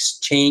politics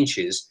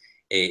changes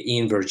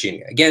in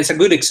Virginia. Again, it's a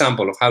good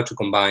example of how to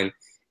combine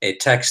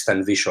text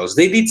and visuals.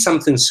 They did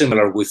something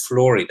similar with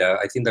Florida.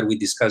 I think that we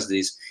discussed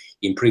this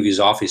in previous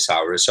office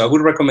hours. So I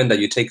would recommend that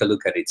you take a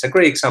look at it. It's a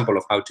great example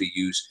of how to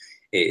use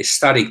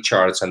static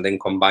charts and then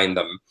combine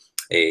them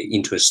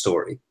into a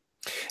story.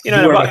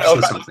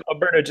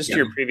 Alberto, just to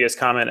your previous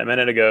comment a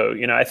minute ago,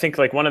 I think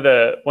like one of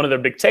the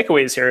big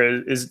takeaways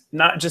here is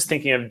not just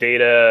thinking of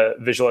data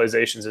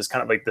visualizations as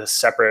kind of like the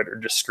separate or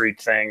discrete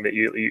thing that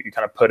you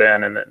kind of put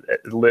in and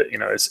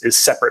is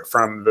separate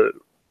from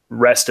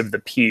rest of the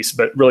piece,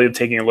 but really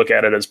taking a look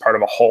at it as part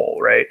of a whole,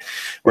 right?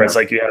 Whereas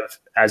like you have,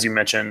 as you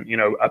mentioned,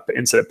 up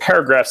instead of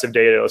paragraphs of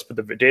data, let's put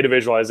the data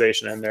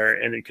visualization in there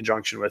in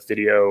conjunction with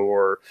video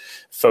or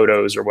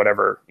photos or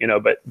whatever,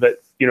 but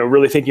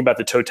really thinking about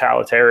the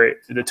totality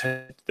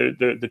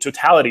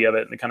of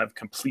it and the kind of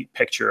complete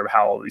picture of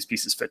how all these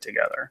pieces fit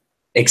together.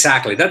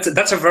 Exactly.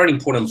 That's a very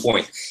important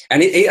point.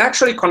 And it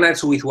actually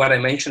connects with what I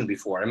mentioned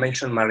before. I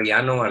mentioned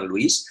Mariano and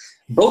Luis.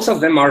 Both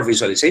of them are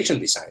visualization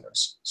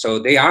designers. So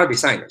they are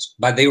designers,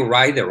 but they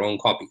write their own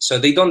copy. So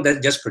they don't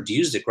just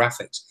produce the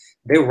graphics.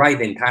 They write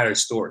the entire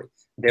story.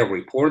 They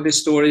report the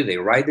story, they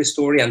write the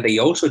story, and they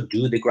also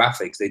do the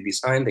graphics. They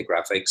design the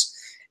graphics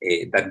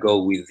that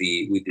go with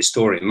the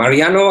story.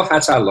 Mariano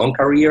has a long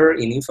career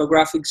in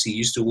infographics. He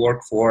used to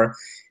work for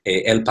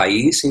El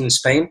País in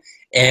Spain.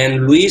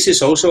 And Luis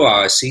is also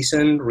a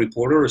seasoned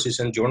reporter, a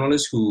seasoned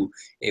journalist who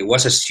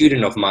was a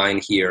student of mine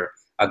here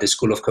at the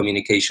School of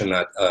Communication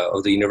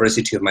of the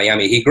University of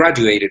Miami. He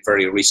graduated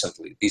very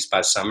recently, this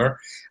past summer,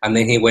 and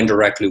then he went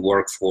directly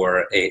work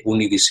for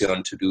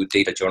Univision to do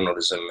data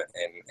journalism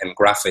and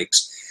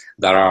graphics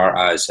that are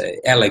as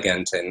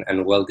elegant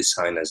and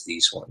well-designed as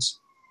these ones.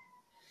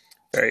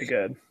 Very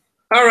good.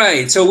 All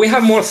right, so we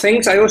have more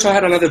things. I also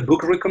had another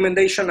book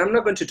recommendation. I'm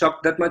not going to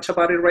talk that much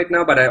about it right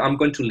now, but I'm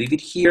going to leave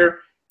it here.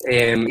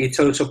 It's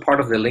also part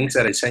of the links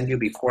that I sent you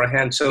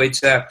beforehand. So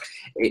it's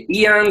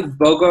Ian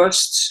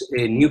Bogost's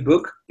new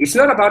book. It's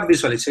not about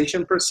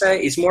visualization per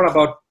se. It's more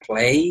about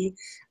play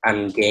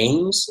and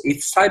games.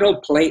 It's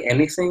titled Play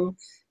Anything: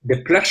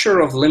 The Pleasure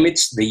of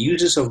Limits, the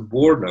Uses of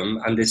Boredom,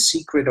 and the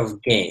Secret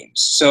of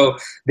Games. So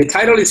the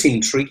title is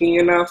intriguing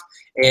enough.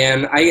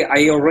 And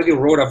I already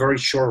wrote a very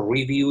short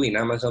review in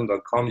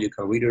Amazon.com. You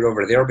can read it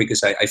over there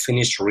because I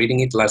finished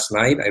reading it last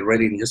night. I read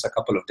it in just a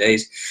couple of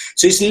days.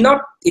 So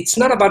it's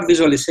not about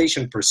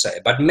visualization per se,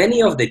 but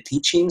many of the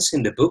teachings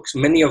in the books,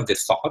 many of the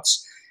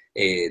thoughts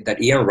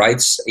that Ian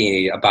writes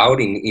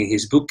about in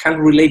his book can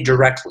relate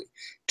directly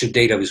to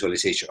data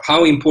visualization.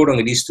 How important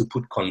it is to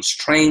put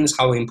constraints,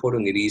 how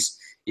important it is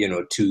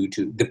to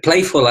the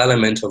playful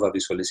element of a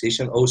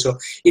visualization. Also,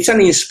 it's an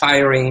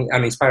inspiring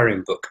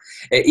book.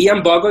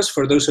 Ian Bogost,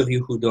 for those of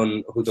you who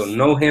don't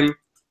know him,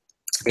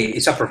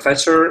 is a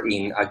professor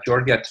at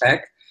Georgia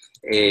Tech.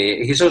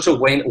 He's also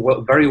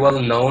very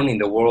well known in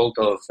the world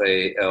of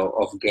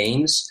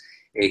games.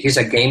 He's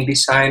a game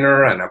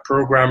designer and a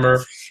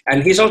programmer,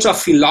 and he's also a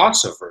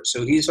philosopher.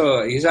 So he's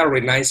a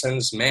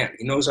Renaissance man.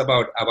 He knows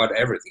about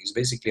everything. He's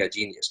basically a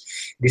genius.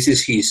 This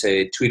is his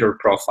Twitter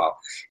profile,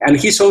 and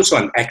he's also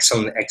an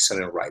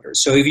excellent writer.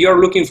 So if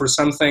you're looking for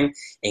something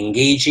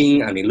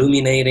engaging and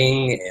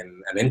illuminating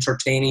and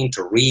entertaining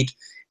to read,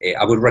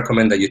 I would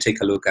recommend that you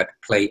take a look at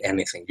Play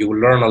Anything. You will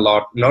learn a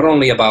lot, not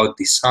only about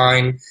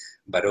design,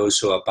 but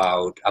also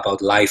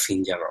about life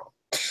in general.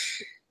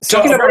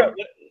 So yeah,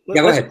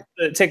 go ahead.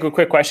 Take a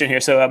quick question here.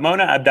 So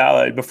Mona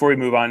Abdallah, before we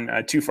move on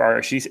too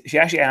far, she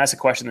actually asked a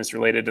question that's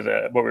related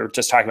to what we were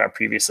just talking about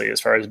previously,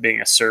 as far as being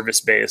a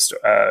service-based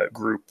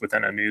group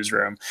within a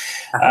newsroom.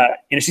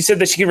 She said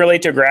that she can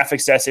relate to a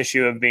graphics desk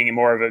issue of being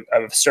more of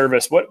a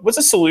service. What's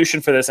a solution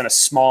for this in a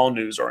small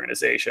news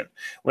organization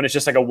when it's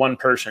just like a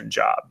one-person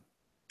job?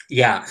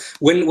 Yeah,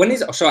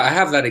 so I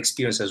have that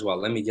experience as well.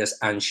 Let me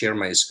just unshare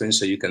my screen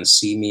so you can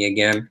see me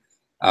again.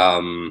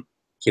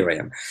 Here I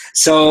am.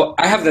 So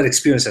I have that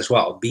experience as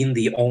well, being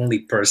the only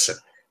person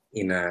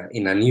in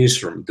a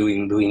newsroom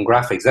doing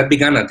graphics. That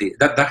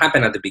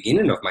happened at the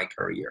beginning of my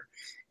career.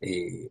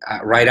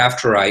 Right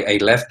after I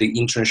left the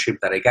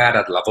internship that I got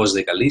at La Voz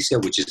de Galicia,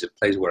 which is the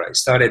place where I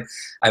started,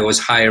 I was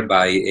hired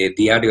by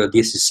Diario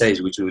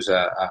 16, which was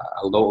a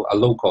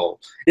local.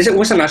 It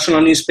was a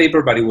national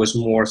newspaper, but it was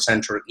more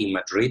centered in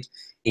Madrid,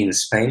 in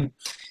Spain.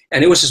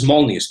 And it was a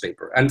small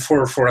newspaper. And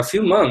for a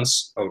few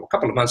months, or a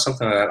couple of months,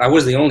 something like that, I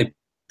was the only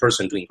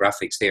person doing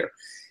graphics there.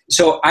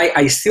 So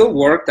I still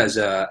worked as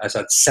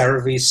a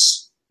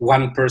service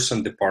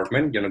one-person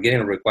department,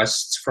 getting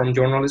requests from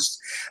journalists,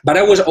 but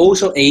I was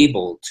also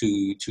able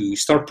to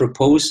start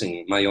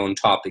proposing my own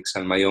topics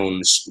and my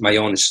own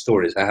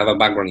stories. I have a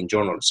background in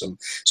journalism,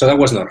 so that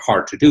was not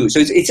hard to do. So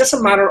it's just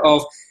a matter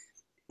of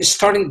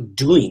starting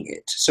doing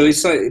it. So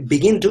it's like,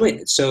 begin doing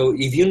it. So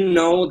if you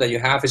know that you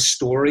have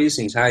stories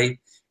inside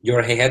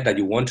your head that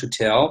you want to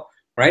tell,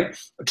 right?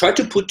 Try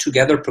to put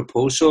together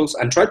proposals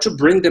and try to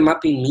bring them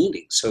up in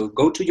meetings. So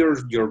go to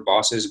your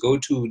bosses, go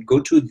to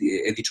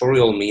the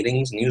editorial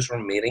meetings,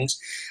 newsroom meetings,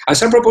 and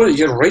some proposals.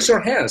 Just raise your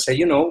hand and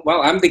say,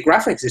 well, I'm the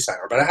graphics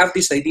designer, but I have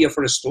this idea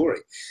for a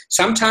story.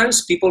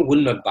 Sometimes people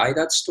will not buy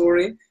that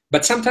story,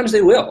 but sometimes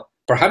they will.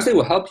 Perhaps they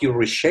will help you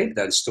reshape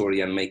that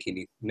story and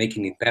making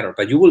it better.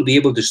 But you will be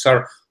able to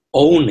start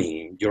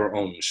owning your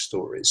own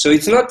story. So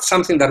it's not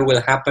something that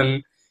will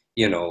happen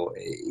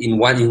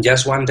in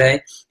just one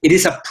day. It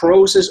is a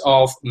process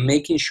of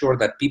making sure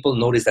that people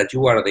notice that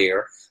you are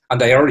there, and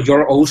that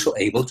you're also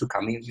able to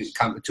coming up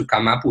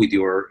with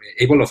your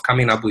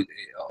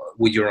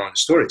own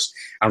stories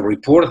and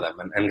report them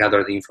and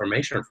gather the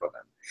information for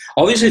them.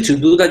 Obviously, to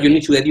do that, you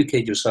need to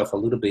educate yourself a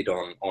little bit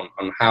on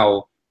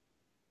how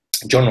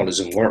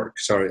journalism work.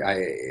 So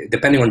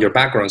depending on your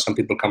background, some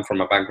people come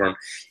from a background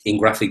in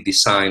graphic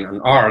design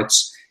and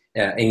arts.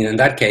 And in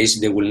that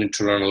case, they will need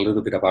to learn a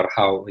little bit about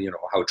how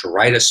to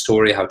write a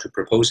story, how to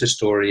propose a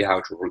story,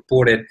 how to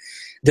report it.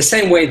 The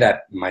same way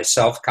that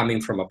myself, coming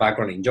from a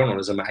background in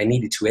journalism, I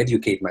needed to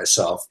educate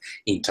myself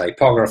in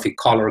typography,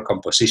 color,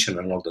 composition,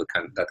 and all that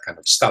kind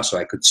of stuff, so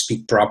I could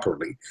speak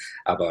properly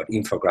about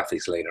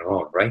infographics later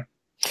on, right?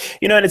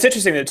 And it's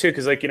interesting too,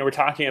 because we're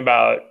talking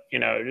about,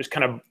 just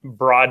kind of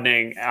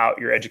broadening out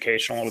your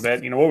education a little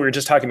bit. What we were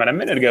just talking about a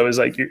minute ago is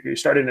you're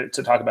starting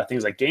to talk about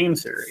things like game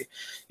theory.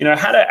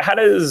 How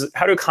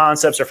do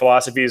concepts or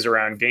philosophies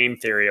around game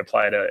theory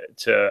apply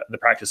to the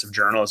practice of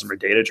journalism or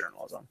data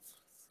journalism?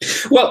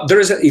 Well,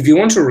 if you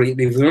want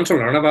to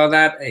learn about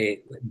that,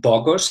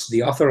 Bogos,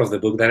 the author of the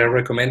book that I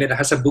recommended,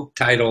 has a book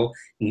titled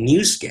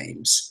News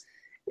Games,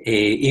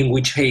 in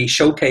which he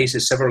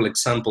showcases several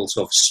examples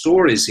of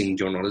stories in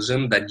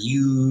journalism that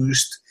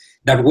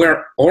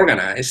were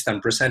organized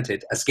and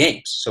presented as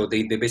games. So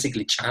they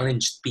basically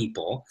challenged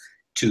people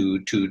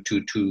to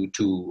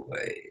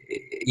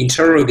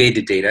interrogate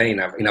the data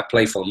in a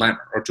playful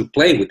manner, or to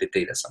play with the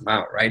data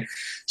somehow, right?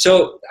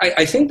 So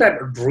I think that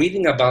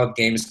reading about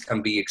games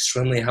can be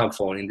extremely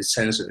helpful in the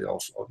sense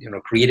of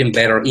creating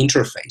better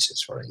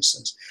interfaces. For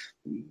instance,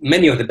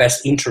 many of the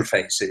best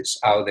interfaces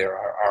out there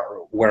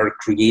were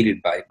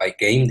created by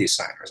game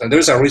designers, and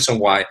there's a reason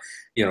why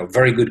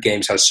very good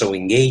games are so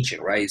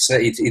engaging, right?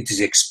 It is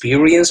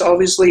experience,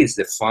 obviously, it's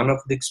the fun of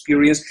the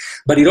experience,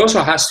 but it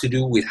also has to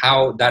do with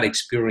how that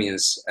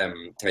experience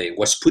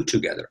was put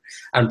together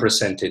and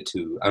presented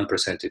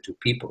to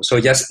people. So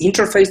just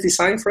interface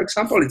design, for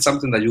example, it's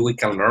something that we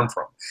can learn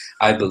from,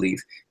 I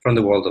believe, from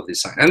the world of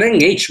design. And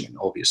engagement,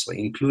 obviously,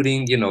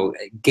 including,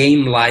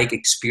 game-like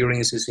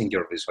experiences in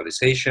your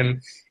visualization,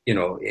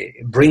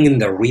 bringing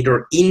the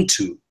reader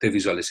into the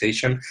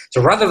visualization.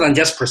 So rather than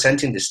just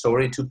presenting the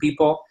story to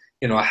people,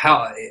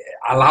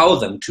 allow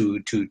them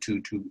to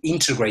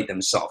integrate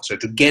themselves, or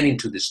to get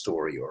into the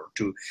story, or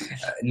to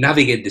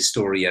navigate the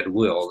story at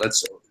will.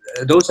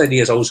 Those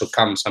ideas also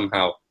come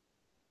somehow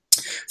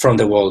from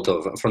the world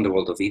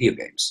of video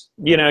games.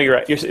 You're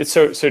right. It's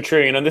so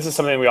true. This is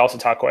something we also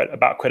talk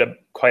about quite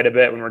a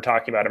bit when we're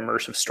talking about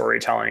immersive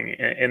storytelling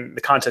in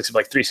the context of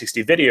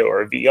 360 video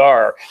or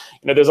VR.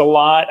 There's a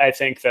lot, I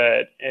think,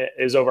 that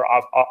is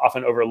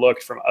often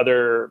overlooked from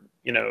other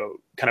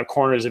kind of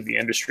corners of the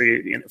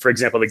industry. For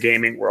example, the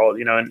gaming world.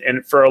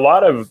 And for a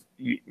lot of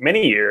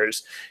many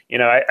years,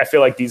 I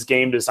feel like these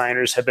game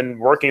designers have been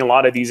working a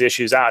lot of these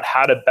issues out: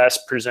 how to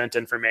best present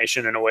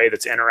information in a way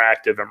that's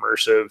interactive,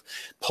 immersive,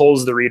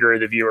 pulls the reader or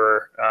the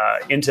viewer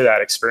into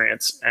that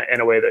experience in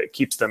a way that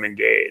keeps them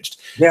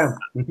engaged. Yeah.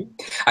 Mm-hmm.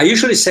 I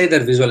usually say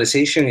that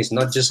visualization is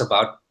not just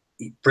about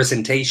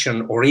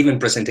presentation, or even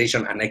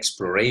presentation and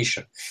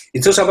exploration.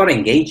 It's also about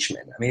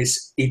engagement. I mean,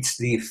 it's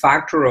the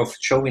factor of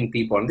showing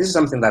people, and this is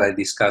something that I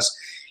discuss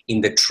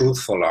in The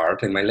Truthful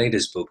Art, in my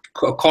latest book,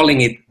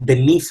 calling it the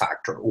me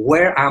factor.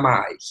 Where am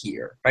I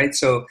here, right?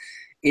 So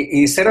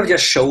instead of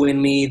just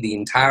showing me the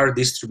entire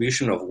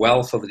distribution of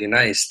wealth of the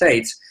United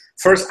States,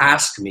 first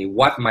ask me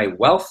what my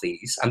wealth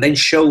is, and then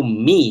show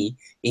me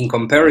in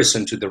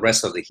comparison to the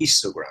rest of the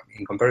histogram,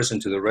 in comparison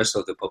to the rest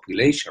of the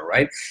population,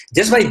 right?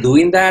 Just by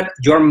doing that,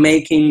 you're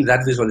making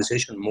that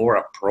visualization more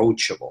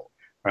approachable,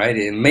 right?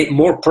 And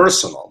more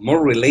personal,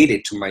 more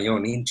related to my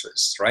own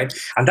interests, right?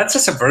 And that's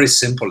just a very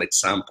simple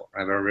example,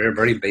 right? A very,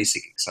 very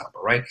basic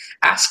example, right?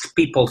 Ask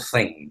people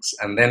things,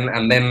 and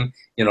then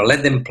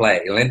let them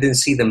play, let them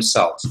see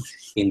themselves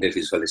in the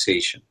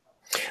visualization.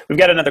 We've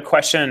got another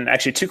question,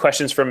 actually two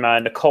questions from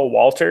Nicole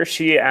Walter.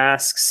 She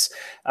asks,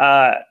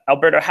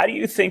 Alberto, how do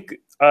you think,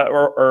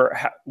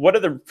 what are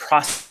the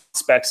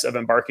prospects of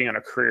embarking on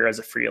a career as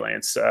a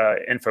freelance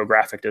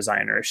infographic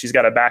designer? She's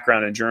got a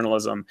background in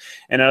journalism.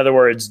 In other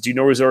words, do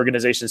news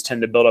organizations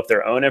tend to build up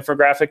their own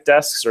infographic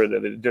desks, or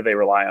do they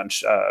rely on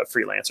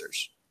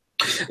freelancers?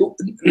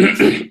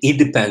 It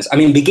depends. I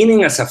mean,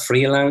 beginning as a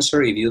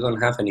freelancer, if you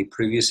don't have any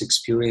previous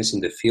experience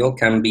in the field,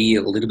 can be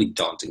a little bit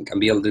daunting, can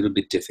be a little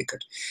bit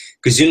difficult,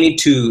 because you need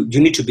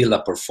to build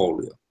a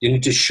portfolio. You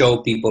need to show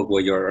people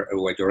what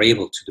you're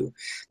able to do.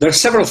 There are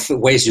several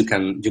ways you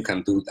can do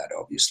that.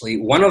 Obviously,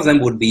 one of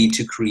them would be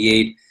to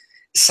create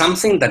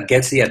something that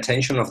gets the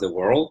attention of the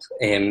world.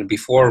 And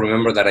before,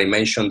 remember that I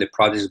mentioned the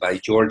projects by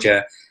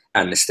Georgia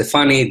and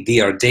Stefani,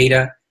 DR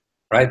Data.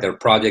 Right, their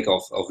project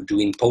of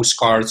doing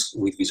postcards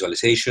with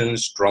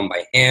visualizations drawn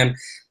by hand,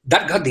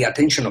 that got the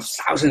attention of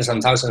thousands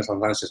and thousands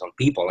and thousands of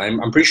people.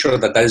 I'm pretty sure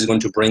that is going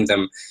to bring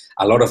them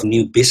a lot of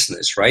new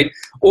business, right?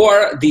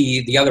 Or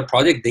the other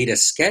project, Data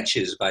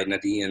Sketches by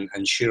Nadieh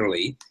and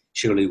Shirley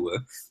Wu,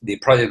 the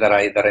project that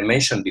I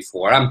mentioned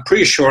before. I'm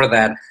pretty sure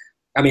that,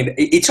 I mean,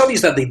 it's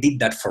obvious that they did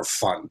that for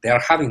fun. They are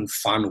having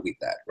fun with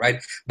that,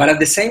 right? But at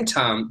the same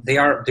time, they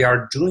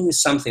are doing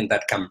something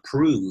that can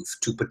prove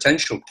to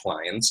potential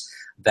clients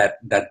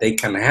that they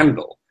can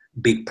handle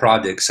big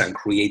projects and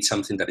create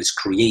something that is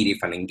creative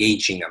and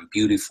engaging and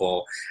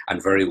beautiful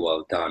and very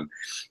well done.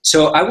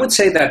 So I would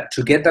say that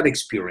to get that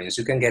experience,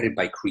 you can get it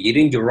by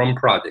creating your own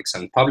projects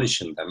and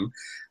publishing them,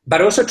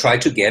 but also try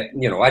to get,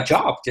 a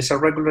job, just a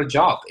regular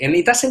job. And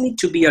it doesn't need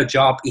to be a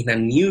job in a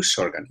news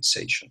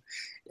organization.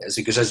 Yes,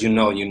 because as you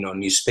know,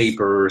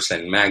 newspapers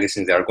and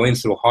magazines, they are going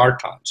through hard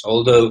times.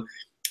 Although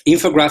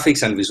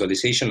infographics and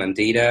visualization and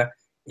data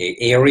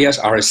areas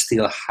are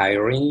still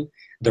hiring,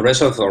 the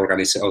rest of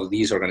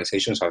these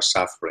organizations are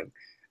suffering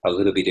a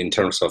little bit in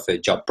terms of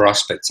job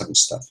prospects and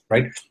stuff,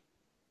 right?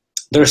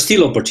 There are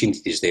still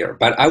opportunities there,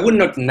 but I would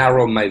not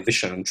narrow my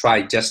vision and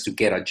try just to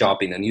get a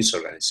job in a news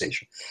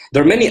organization.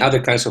 There are many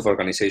other kinds of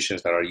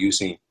organizations that are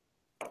using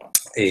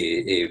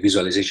a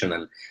visualization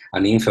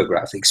and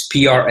infographics,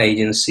 PR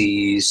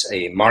agencies,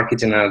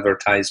 marketing and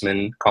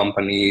advertisement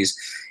companies,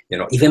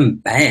 even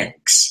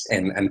banks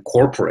and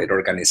corporate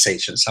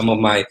organizations. Some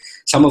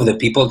of the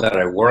people that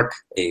I work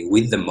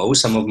with the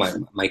most, some of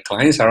my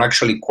clients are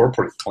actually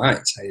corporate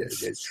clients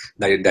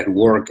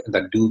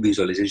that do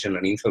visualization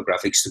and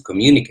infographics to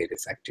communicate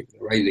effectively,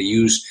 right? They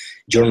use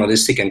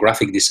journalistic and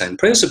graphic design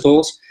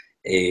principles,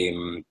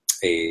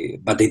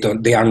 but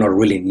they are not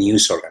really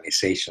news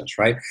organizations,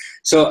 right?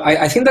 So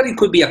I think that it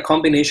could be a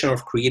combination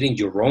of creating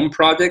your own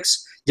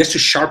projects just to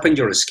sharpen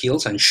your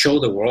skills and show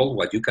the world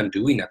what you can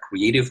do in a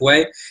creative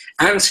way,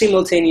 and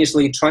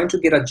simultaneously trying to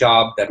get a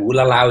job that will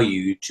allow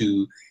you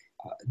to,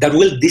 that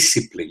will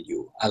discipline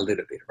you a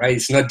little bit, right?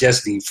 It's not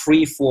just the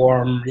free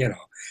form,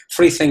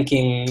 free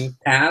thinking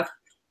path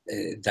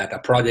that a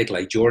project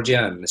like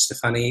Georgia and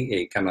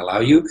Stephanie can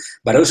allow you,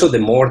 but also the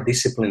more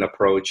disciplined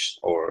approach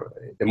or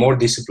the more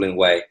disciplined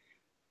way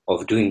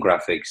of doing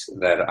graphics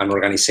that an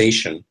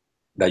organization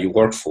that you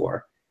work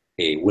for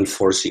will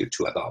force you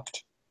to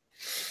adopt.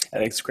 I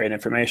think it's great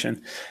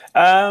information.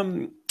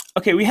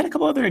 Okay, we had a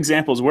couple other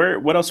examples.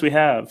 What else we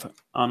have?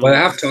 Well, I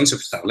have tons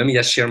of stuff. Let me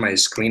just share my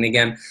screen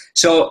again.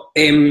 So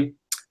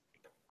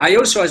I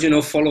also, as you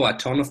know, follow a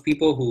ton of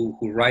people who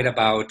write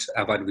about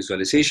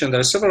visualization. There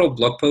are several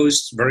blog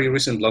posts, very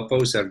recent blog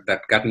posts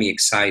that got me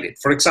excited.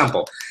 For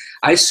example,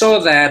 I saw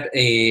that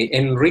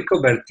Enrico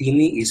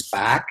Bertini is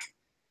back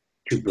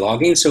to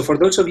blogging. So for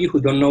those of you who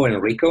don't know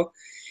Enrico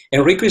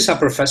is a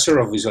professor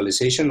of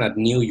visualization at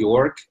New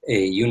York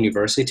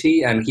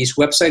University, and his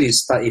website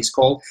is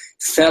called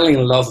Fell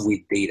in Love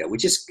with Data,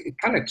 which is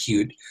kind of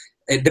cute.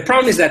 The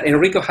problem is that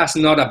Enrico has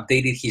not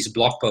updated his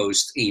blog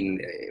post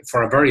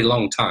for a very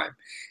long time,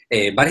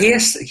 but he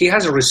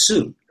has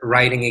resumed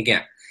writing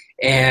again,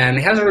 and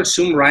he has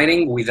resumed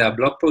writing with a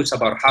blog post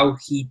about how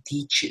he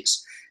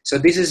teaches. So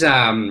this is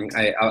a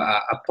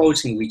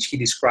post in which he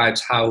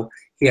describes how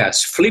he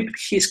has flipped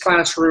his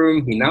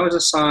classroom. He now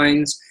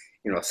assigns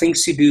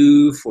things to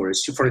do for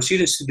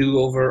students to do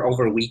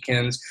over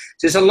weekends.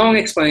 So it's a long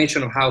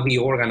explanation of how he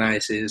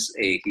organizes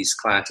his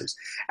classes,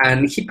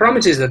 and he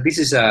promises that this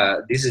is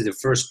the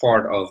first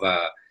part of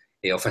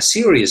a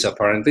series,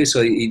 apparently.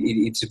 So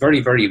it's very,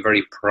 very,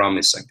 very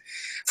promising.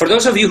 For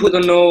those of you who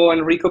don't know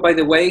Enrico, by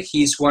the way,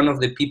 he's one of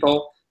the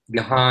people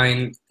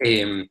behind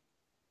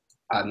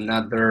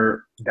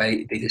another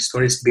data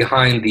stories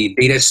behind the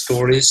Data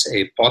Stories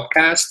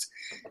podcast.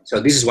 So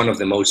this is one of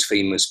the most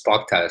famous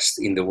podcasts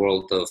in the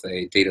world of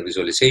data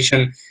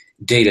visualization.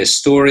 Data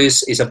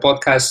Stories is a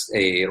podcast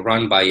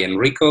run by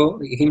Enrico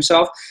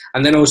himself,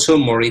 and then also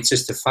Moritz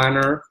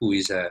Stefaner, who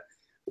is a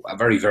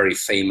very, very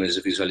famous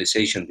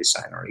visualization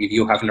designer. If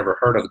you have never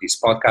heard of this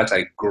podcast,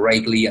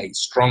 I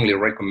strongly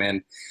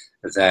recommend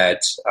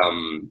that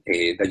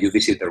you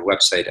visit their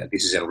website.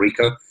 This is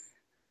Enrico,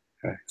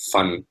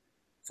 fun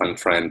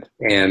friend,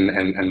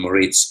 and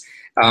Moritz.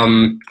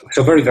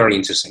 So very, very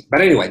interesting.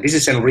 But anyway, this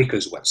is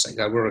Enrico's website.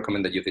 I will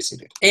recommend that you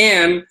visit it.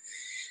 And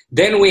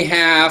then we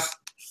have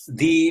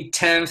the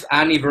 10th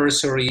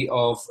anniversary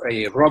of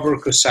Robert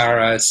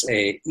Kosara's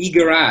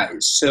Eager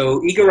Eyes.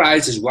 So Eager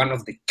Eyes is one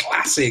of the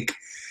classic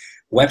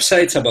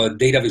websites about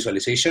data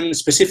visualization,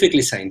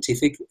 specifically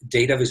scientific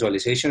data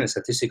visualization and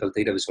statistical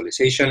data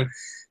visualization.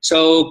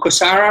 So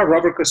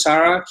Robert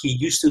Kosara, he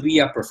used to be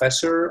a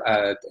professor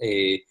at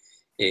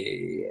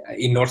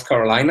in North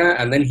Carolina,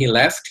 and then he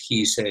left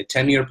his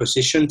tenure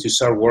position to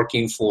start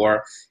working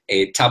for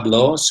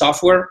Tableau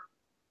software,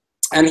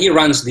 and he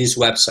runs this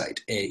website,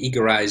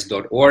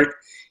 eagereyes.org,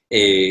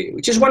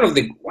 which is one of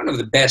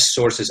the best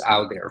sources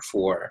out there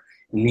for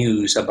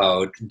news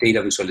about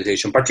data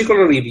visualization.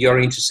 Particularly if you're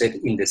interested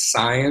in the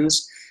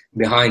science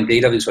behind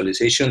data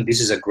visualization, this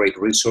is a great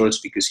resource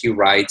because he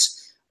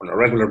writes on a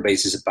regular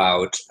basis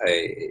about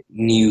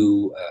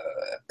new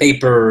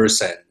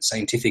papers and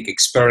scientific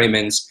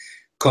experiments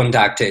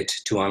conducted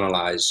to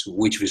analyze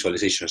which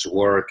visualizations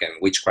work and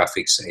which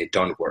graphics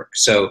don't work.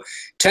 So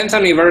 10th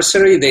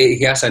anniversary,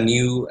 he has a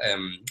new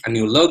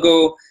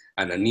logo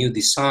and a new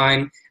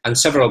design and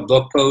several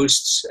blog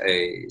posts.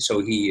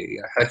 So he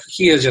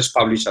has just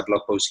published a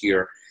blog post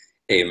here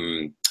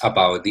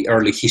about the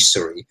early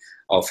history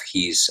of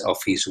his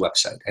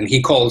website. And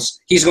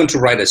he's going to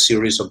write a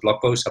series of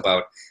blog posts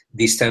about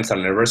this 10th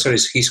anniversary.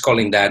 He's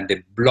calling that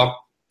the blog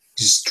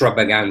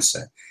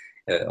extravaganza.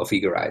 of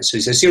Eager Eyes. So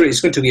it's a series.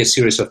 It's going to be a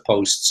series of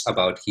posts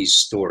about his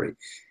story.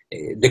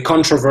 The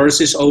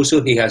controversies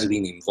also he has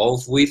been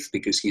involved with,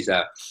 because he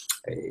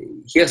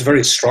has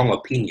very strong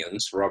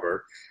opinions,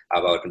 Robert,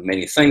 about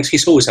many things.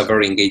 He's always a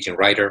very engaging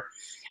writer.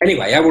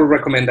 Anyway, I would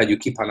recommend that you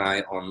keep an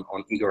eye on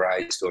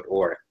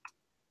eagereyes.org.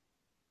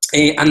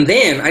 And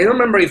then I don't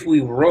remember if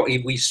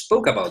we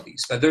spoke about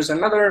this, but there's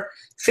another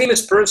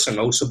famous person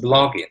also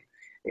blogging.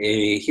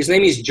 His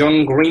name is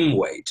John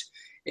Grimwade.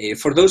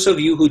 For those of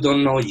you who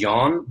don't know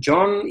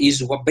John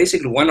is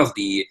basically one of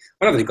the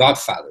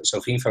godfathers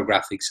of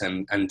infographics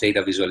and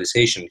data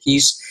visualization. He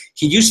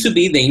used to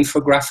be the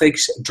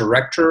infographics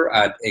director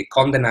at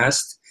Condé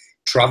Nast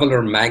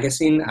Traveler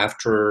magazine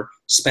after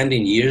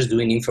spending years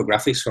doing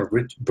infographics for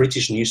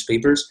British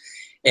newspapers.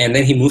 And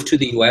then he moved to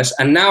the US,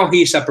 and now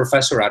he's a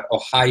professor at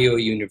Ohio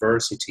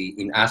University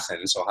in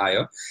Athens,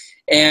 Ohio.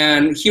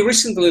 And he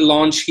recently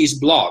launched his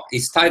blog.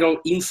 It's titled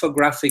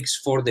Infographics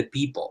for the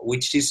People,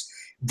 which is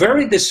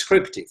very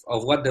descriptive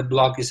of what the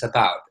blog is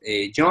about.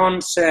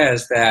 John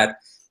says that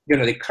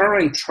the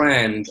current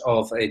trend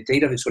of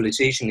data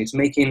visualization is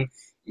making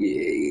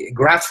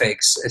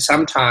graphics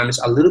sometimes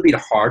a little bit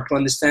hard to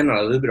understand or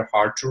a little bit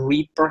hard to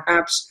read,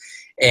 perhaps.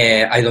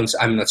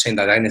 I'm not saying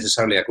that I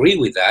necessarily agree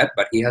with that,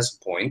 but he has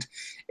a point.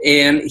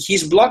 And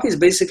his blog is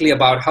basically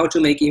about how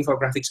to make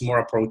infographics more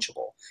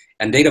approachable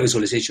and data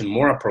visualization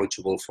more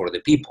approachable for the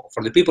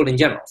people in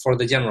general, for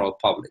the general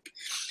public.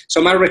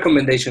 So my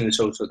recommendation is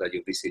also that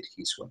you visit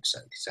his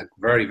website. It's a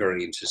very,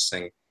 very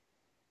interesting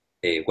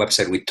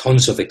website with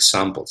tons of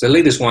examples. The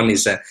latest one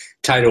is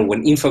titled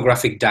When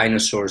Infographic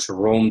Dinosaurs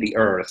Roam the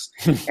Earth,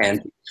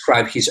 and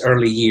describe his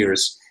early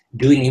years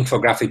doing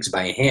infographics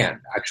by hand,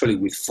 actually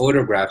with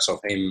photographs of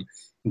him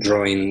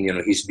drawing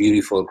his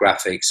beautiful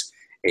graphics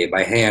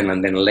by hand,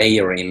 and then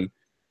layering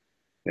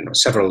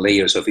several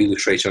layers of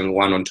illustration,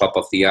 one on top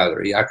of the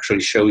other. It actually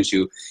shows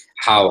you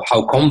how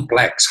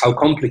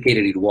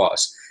complicated it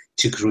was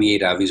to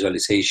create a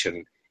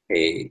visualization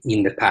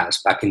in the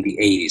past, back in the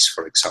 80s,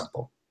 for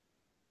example.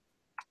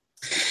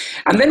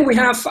 And then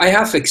I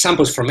have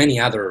examples from many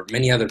other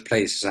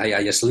places.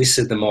 I just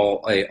listed them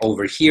all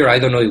over here. I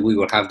don't know if we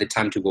will have the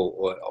time to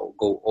go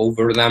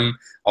over them,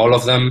 all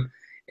of them.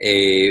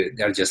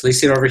 They're just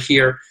listed over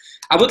here.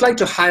 I would like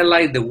to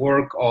highlight the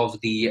work of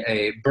the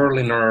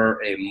Berliner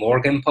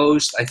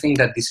Morgenpost. I think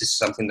that this is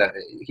something that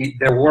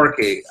their work,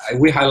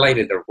 we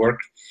highlighted their work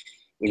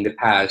in the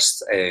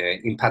past,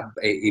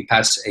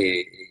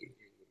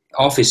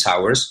 office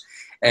hours.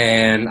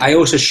 And I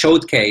also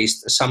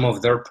showcased some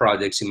of their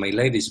projects in my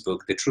latest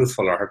book, The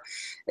Truthful Art.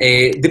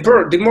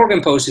 The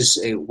Morgenpost is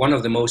one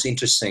of the most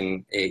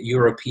interesting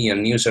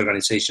European news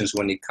organizations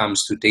when it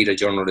comes to data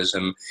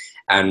journalism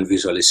and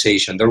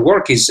visualization. Their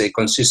work is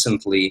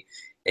consistently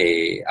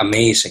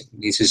amazing.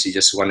 This is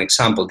just one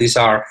example. These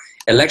are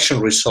election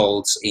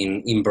results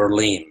in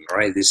Berlin,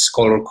 right? This is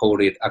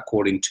color-coded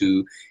according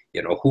to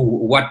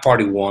what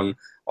party won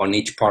on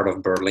each part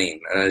of Berlin.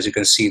 And as you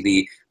can see,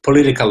 the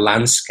political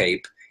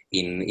landscape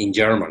in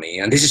Germany,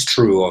 and this is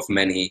true of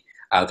many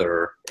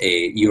other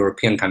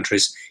European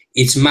countries,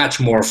 it's much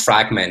more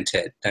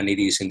fragmented than it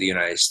is in the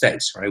United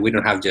States, right? We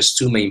don't have just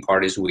two main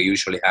parties. We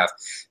usually have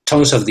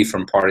tons of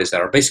different parties that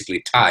are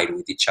basically tied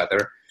with each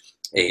other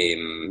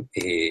in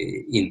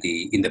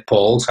the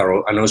polls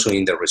and also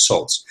in the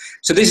results.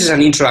 So this is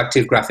an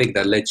interactive graphic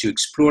that lets you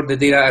explore the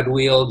data at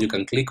will. You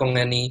can click on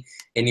any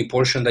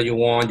portion that you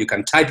want. You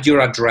can type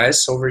your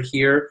address over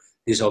here.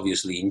 This is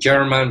obviously in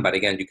German, but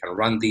again, you can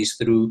run these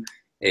through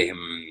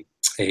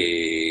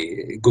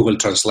Google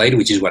Translate,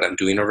 which is what I'm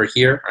doing over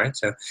here, right?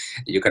 So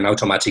you can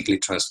automatically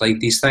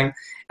translate this thing,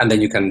 and then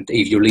you can,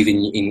 if you live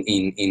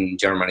in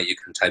Germany, you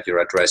can type your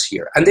address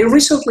here. And they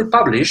recently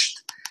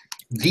published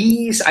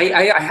these.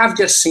 I have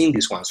just seen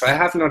this one, so I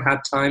have not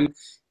had time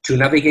to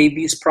navigate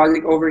this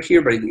project over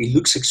here, but it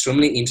looks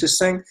extremely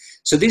interesting.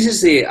 So this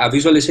is a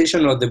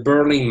visualization of the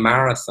Berlin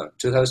Marathon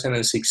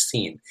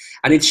 2016,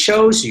 and it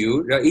shows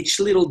you each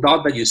little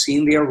dot that you see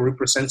in there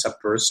represents a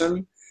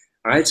person.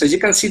 All right, so you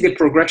can see the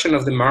progression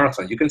of the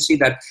marathon. You can see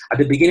that at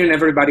the beginning,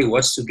 everybody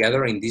was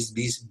together in this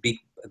big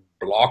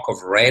block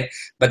of red,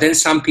 but then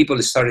some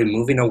people started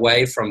moving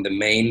away from the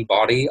main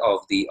body of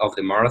the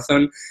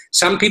marathon.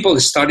 Some people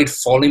started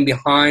falling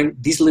behind.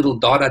 This little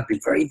dot at the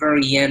very,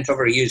 very end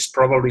over here is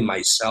probably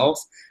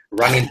myself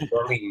running the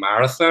Berlin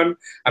Marathon.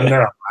 I'm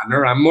not a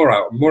runner. I'm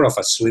more of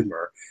a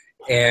swimmer.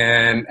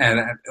 And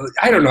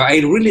I don't know. I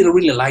really,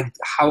 really liked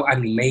how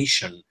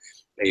animation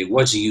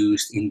was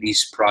used in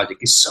this project.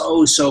 It's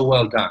so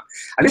well done.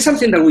 And it's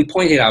something that we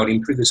pointed out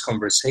in previous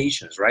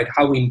conversations, right?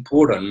 How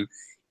important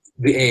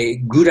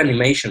good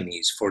animation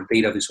is for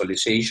data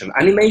visualization.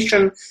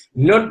 Animation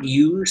not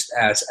used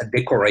as a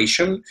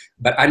decoration,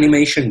 but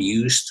animation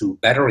used to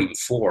better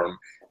inform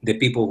the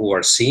people who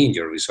are seeing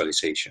your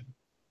visualization.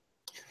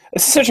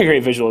 This is such a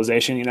great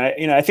visualization.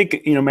 I think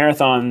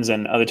marathons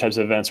and other types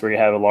of events where you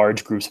have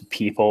large groups of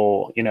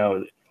people,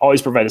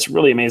 always provide this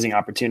really amazing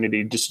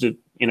opportunity just to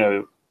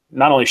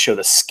not only show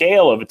the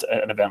scale of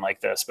an event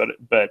like this, but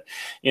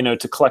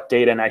to collect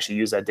data and actually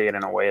use that data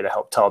in a way to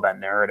help tell that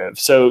narrative.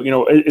 So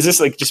is this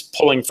like just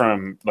pulling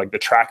from like the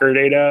tracker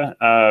data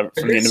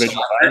from the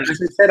individual environment?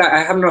 As I said,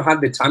 I have not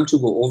had the time to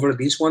go over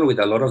this one with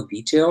a lot of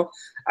detail.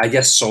 I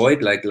just saw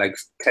it like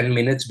 10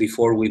 minutes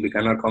before we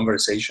began our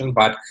conversation,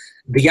 but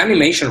the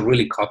animation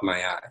really caught my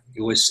eye.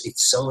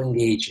 It's so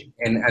engaging,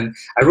 and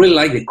I really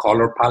like the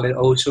color palette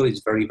also.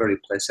 It's very, very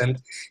pleasant.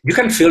 You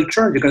can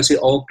filter. You can see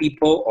all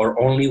people or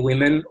only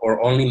women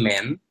or only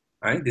men.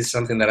 Right. This is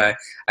something that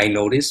I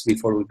noticed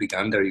before we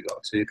began. There you go.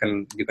 So you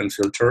can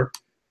filter.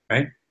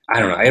 Right. I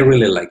don't know. I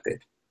really liked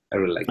it. I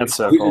really liked it. That's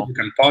so cool. You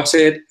can pause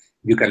it.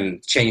 You can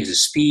change the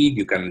speed.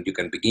 You can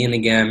begin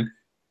again.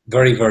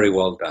 Very, very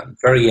well done.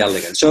 Very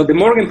elegant. So the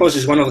Morgan Post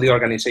is one of the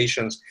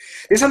organizations.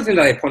 This is something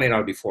that I pointed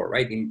out before,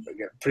 right, in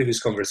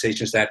previous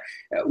conversations, that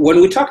when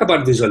we talk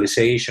about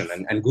visualization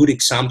and good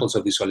examples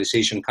of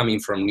visualization coming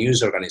from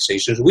news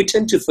organizations, we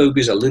tend to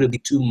focus a little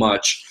bit too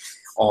much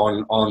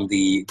on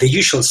the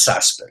usual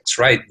suspects,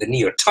 right? The New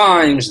York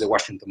Times, the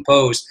Washington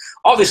Post.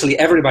 Obviously,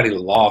 everybody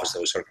loves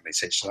those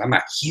organizations. I'm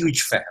a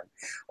huge fan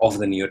of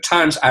the New York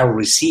Times. I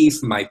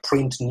receive my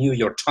print New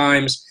York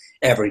Times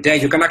every day.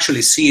 You can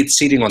actually see it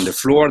sitting on the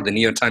floor. The New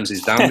York Times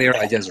is down there.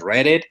 I just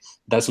read it.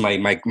 That's my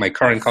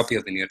current copy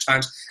of the New York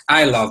Times.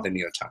 I love the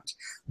New York Times.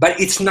 But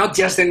it's not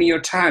just the New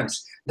York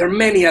Times. There are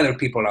many other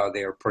people out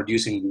there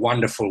producing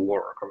wonderful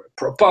work.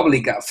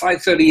 ProPublica,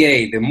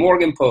 538, the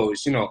Morgan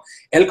Post,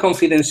 El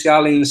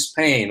Confidencial in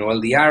Spain, or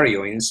El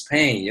Diario in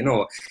Spain,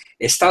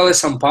 Estado de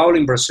São Paulo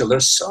in Brazil.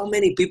 There's so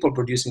many people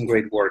producing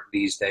great work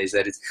these days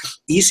that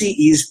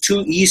is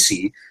too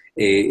easy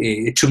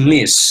to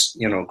miss,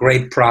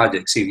 great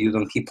projects if you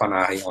don't keep an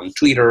eye on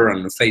Twitter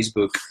and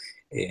Facebook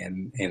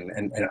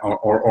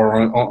or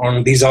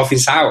on these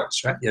office hours,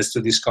 right? Just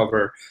to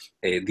discover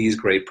these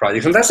great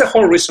projects. And that's the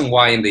whole reason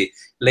why in the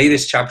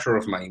latest chapter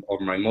of my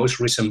most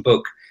recent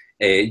book,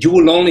 you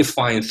will only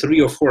find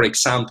 3 or 4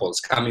 examples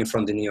coming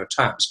from the New York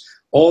Times.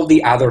 All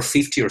the other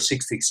 50 or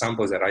 60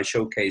 examples that I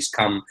showcase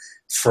come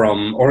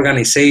from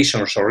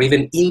organizations or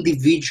even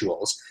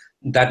individuals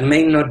that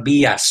may not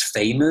be as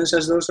famous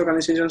as those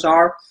organizations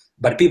are,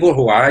 but people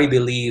who I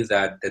believe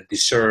that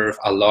deserve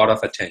a lot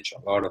of attention,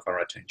 a lot of our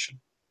attention.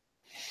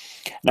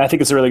 And I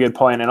think it's a really good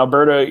point. And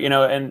Alberto,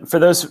 and for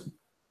those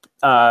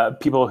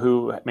people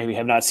who maybe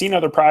have not seen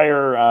other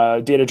prior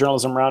data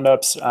journalism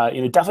roundups,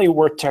 definitely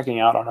worth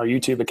checking out on our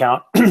YouTube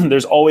account.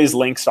 There's always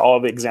links to all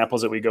of the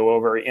examples that we go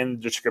over in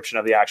the description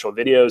of the actual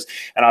videos.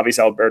 And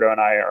obviously, Alberto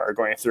and I are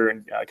going through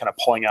and kind of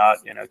pulling out,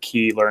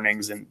 key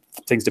learnings and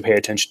things to pay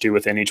attention to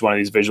within each one of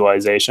these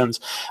visualizations.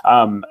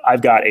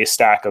 I've got a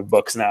stack of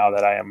books now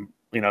that I am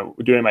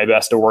doing my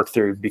best to work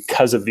through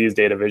because of these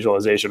data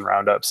visualization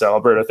roundups. So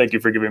Alberto, thank you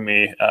for giving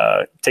me,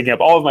 taking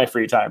up all of my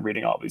free time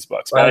reading all these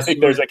books. But I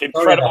think there's like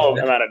incredible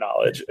amount of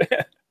knowledge.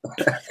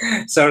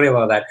 Sorry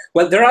about that.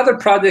 Well, there are other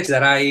projects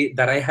that I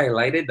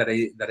highlighted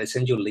that I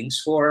send you links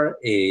for.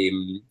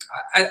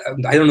 I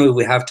don't know if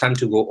we have time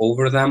to go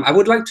over them. I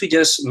would like to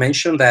just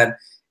mention that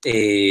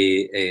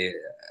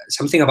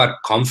something about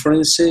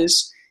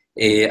conferences.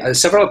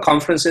 Several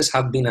conferences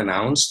have been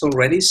announced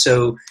already.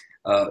 So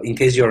in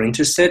case you're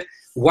interested,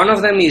 one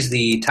of them is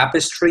the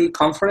Tapestry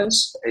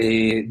Conference.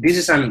 This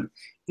is an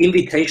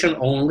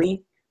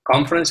invitation-only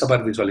conference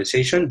about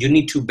visualization. You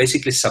need to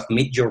basically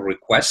submit your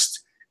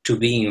request to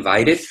be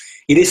invited.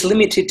 It is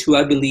limited to,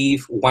 I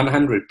believe,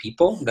 100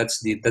 people.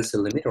 That's the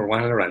limit, or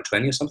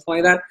 120 or something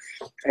like that.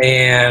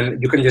 And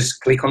you can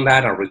just click on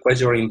that and request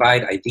your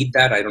invite. I did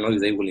that. I don't know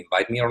if they will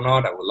invite me or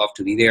not. I would love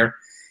to be there.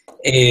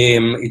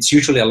 It's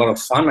usually a lot of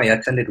fun. I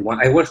attended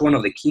one. I was one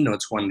of the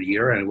keynotes one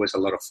year, and it was a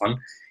lot of fun.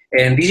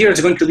 And this year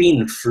it's going to be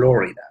in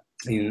Florida,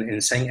 in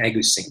St.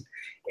 Augustine.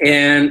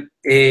 And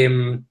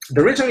the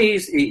reason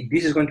is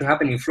this is going to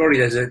happen in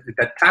Florida is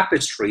that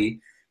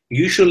Tapestry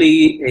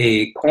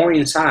usually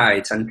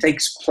coincides and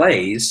takes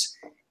place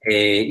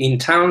in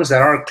towns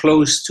that are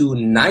close to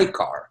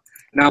NICAR.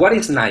 Now, what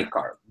is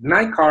NICAR?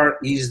 NICAR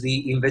is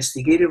the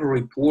Investigative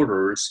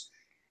Reporters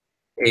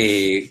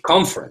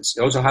Conference.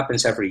 It also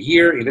happens every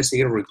year,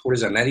 Investigative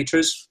Reporters and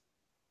Editors,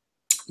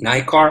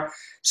 NICAR.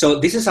 So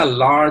this is a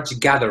large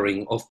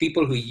gathering of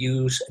people who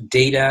use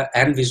data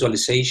and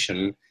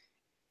visualization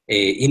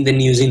in the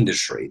news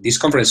industry. This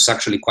conference is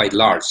actually quite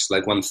large. It's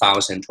like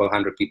 1,000,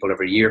 1,200 people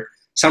every year.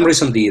 Some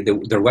reason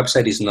their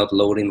website is not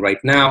loading right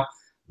now,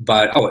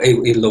 but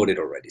it loaded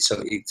already.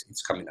 So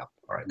it's coming up.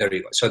 All right, there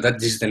you go. So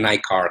this is the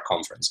NICAR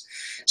conference.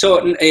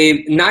 So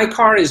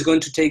NICAR is going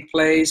to take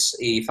place,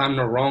 if I'm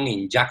not wrong,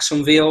 in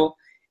Jacksonville.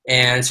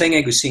 And St.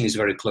 Augustine is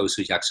very close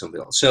to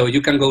Jacksonville. So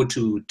you can go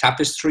to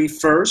Tapestry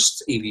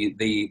first if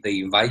they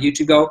invite you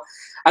to go.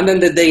 And then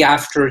the day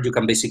after, you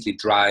can basically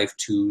drive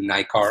to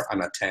NICAR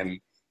and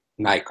attend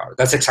NICAR.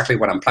 That's exactly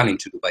what I'm planning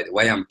to do, by the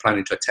way. I'm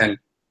planning to attend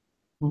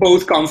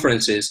both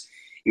conferences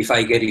if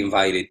I get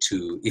invited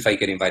to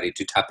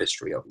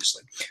Tapestry,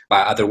 obviously.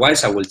 But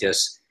otherwise, I will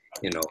just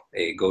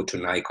go to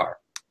NICAR.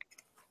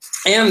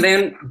 And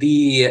then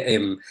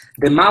the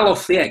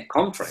Malofeit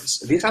conference.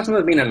 This has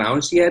not been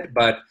announced yet,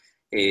 but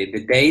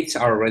The dates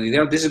are already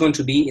there. This is going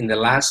to be in the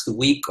last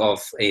week of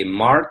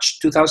March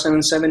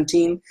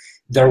 2017.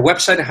 Their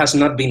website has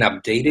not been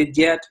updated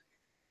yet,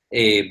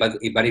 but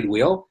it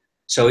will.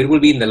 So it will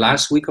be in the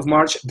last week of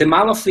March. The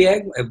Mile of the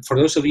Egg, for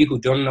those of you who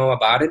don't know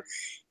about it,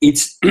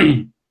 it's,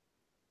 in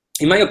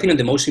my opinion,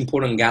 the most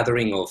important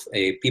gathering of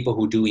people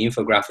who do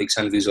infographics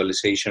and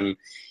visualization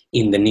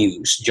in the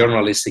news,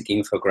 journalistic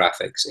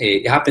infographics.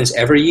 It happens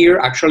every year,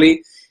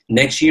 actually.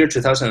 Next year,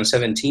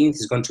 2017,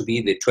 is going to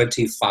be the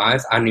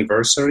 25th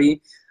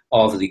anniversary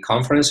of the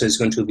conference. So it's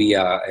going to be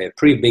a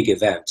pretty big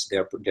event.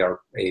 They're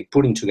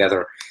putting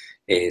together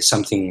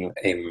something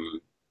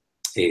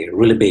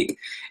really big.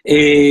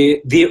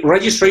 The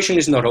registration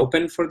is not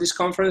open for this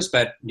conference,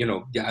 but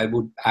I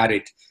would add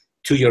it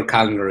to your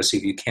calendars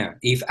if you can.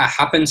 It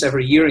happens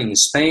every year in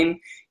Spain,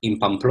 in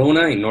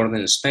Pamplona, in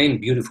northern Spain,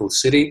 beautiful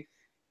city,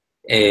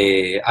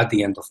 at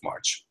the end of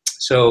March.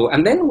 So,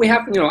 and then we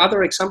have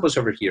other examples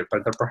over here,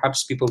 but that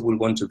perhaps people will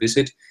want to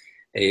visit.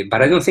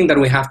 But I don't think that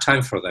we have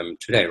time for them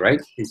today, right?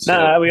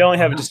 No, we only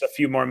have just a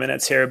few more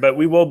minutes here, but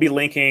we will be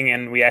linking,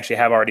 and we actually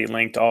have already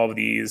linked all of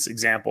these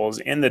examples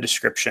in the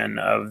description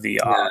of the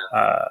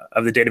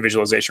data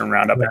visualization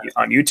roundup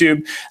on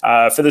YouTube.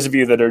 For those of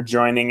you that are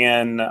joining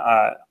in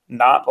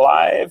not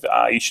live,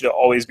 you should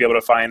always be able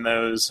to find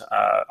those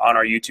on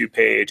our YouTube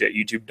page at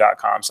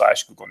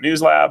youtube.com/Google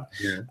News Lab.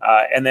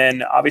 And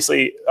then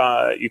obviously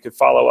you could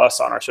follow us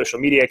on our social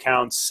media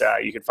accounts.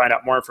 You can find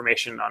out more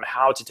information on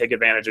how to take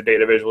advantage of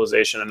data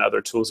visualization and other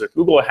tools that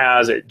Google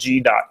has at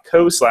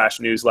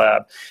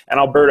g.co/newslab. And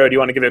Alberto, do you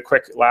want to give a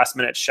quick last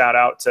minute shout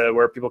out to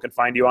where people can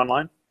find you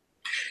online?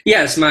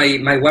 Yes, my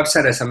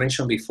website, as I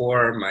mentioned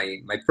before,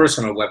 my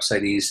personal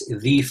website is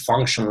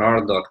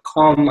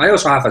thefunctionalart.com. I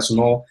also have a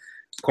small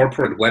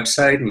corporate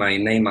website, my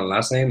name and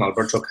last name,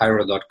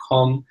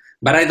 albertocairo.com,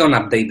 but I don't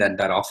update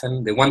that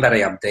often. The one that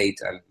I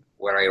update and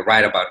where I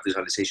write about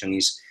visualization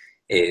is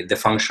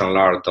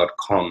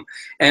thefunctionalart.com.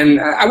 And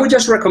I would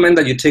just recommend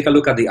that you take a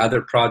look at the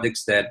other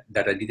projects that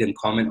I didn't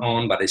comment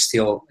on, but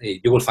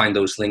you will find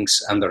those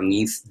links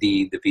underneath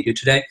the video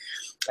today.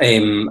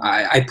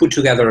 I put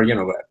together,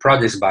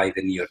 projects by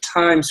the New York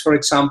Times, for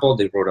example.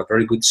 They wrote a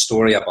very good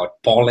story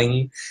about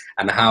polling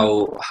and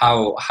how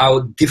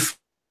different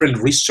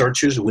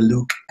researchers will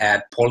look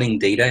at polling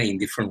data in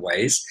different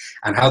ways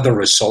and how the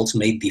results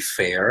may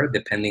differ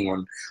depending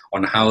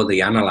on how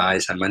they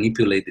analyze and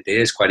manipulate the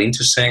data. Is quite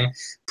interesting.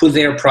 Put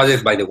their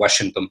project by the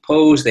Washington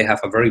Post. They have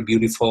a very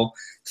beautiful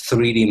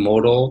 3D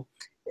model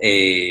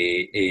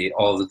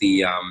of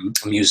the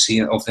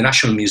museum, of the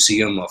National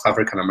Museum of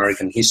African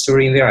American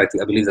History in there. I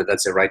believe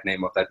that's the right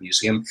name of that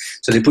museum.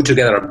 So they put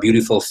together a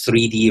beautiful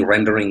 3D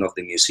rendering of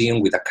the museum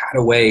with a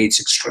cutaway.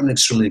 It's extremely,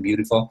 extremely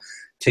beautiful.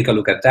 Take a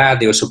look at that.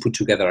 They also put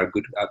together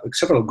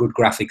several good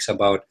graphics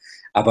about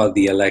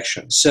the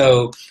election.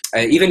 So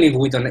even if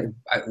we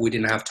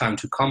didn't have time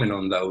to comment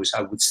on those,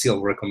 I would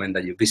still recommend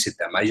that you visit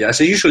them.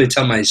 As I usually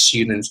tell my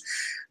students,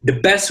 the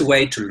best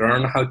way to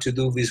learn how to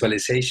do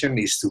visualization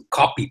is to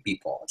copy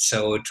people.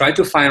 So try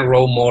to find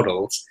role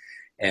models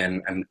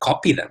and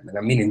copy them.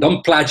 I mean,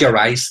 don't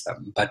plagiarize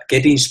them, but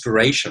get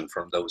inspiration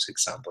from those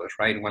examples,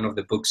 right? One of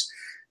the books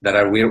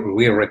that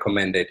we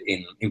recommended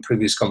in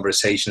previous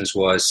conversations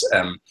was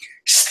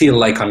Still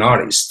Like an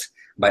Artist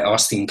by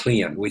Austin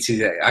Kleon, which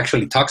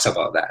actually talks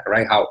about that,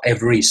 right? How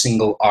every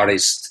single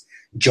artist,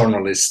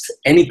 journalist,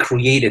 any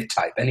creative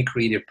type, any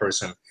creative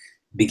person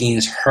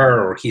begins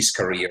her or his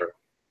career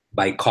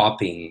by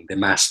copying the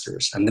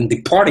masters and then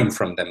departing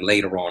from them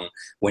later on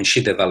when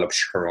she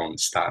develops her own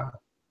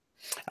style.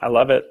 I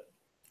love it.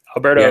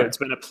 Alberto, It's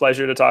been a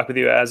pleasure to talk with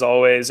you as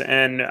always.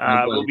 And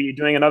we'll be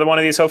doing another one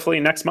of these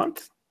hopefully next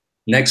month.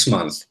 Next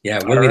month. Yeah,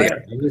 we'll be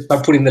there. We'll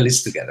start putting the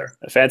list together.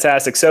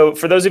 Fantastic. So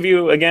for those of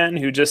you, again,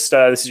 who just,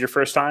 this is your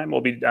first time, we'll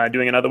be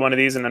doing another one of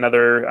these in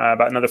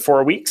about another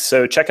 4 weeks.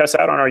 So check us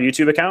out on our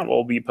YouTube account.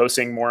 We'll be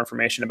posting more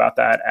information about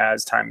that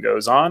as time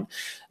goes on.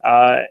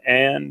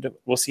 And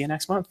we'll see you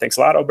next month. Thanks a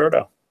lot,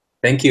 Alberto.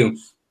 Thank you.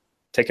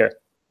 Take care.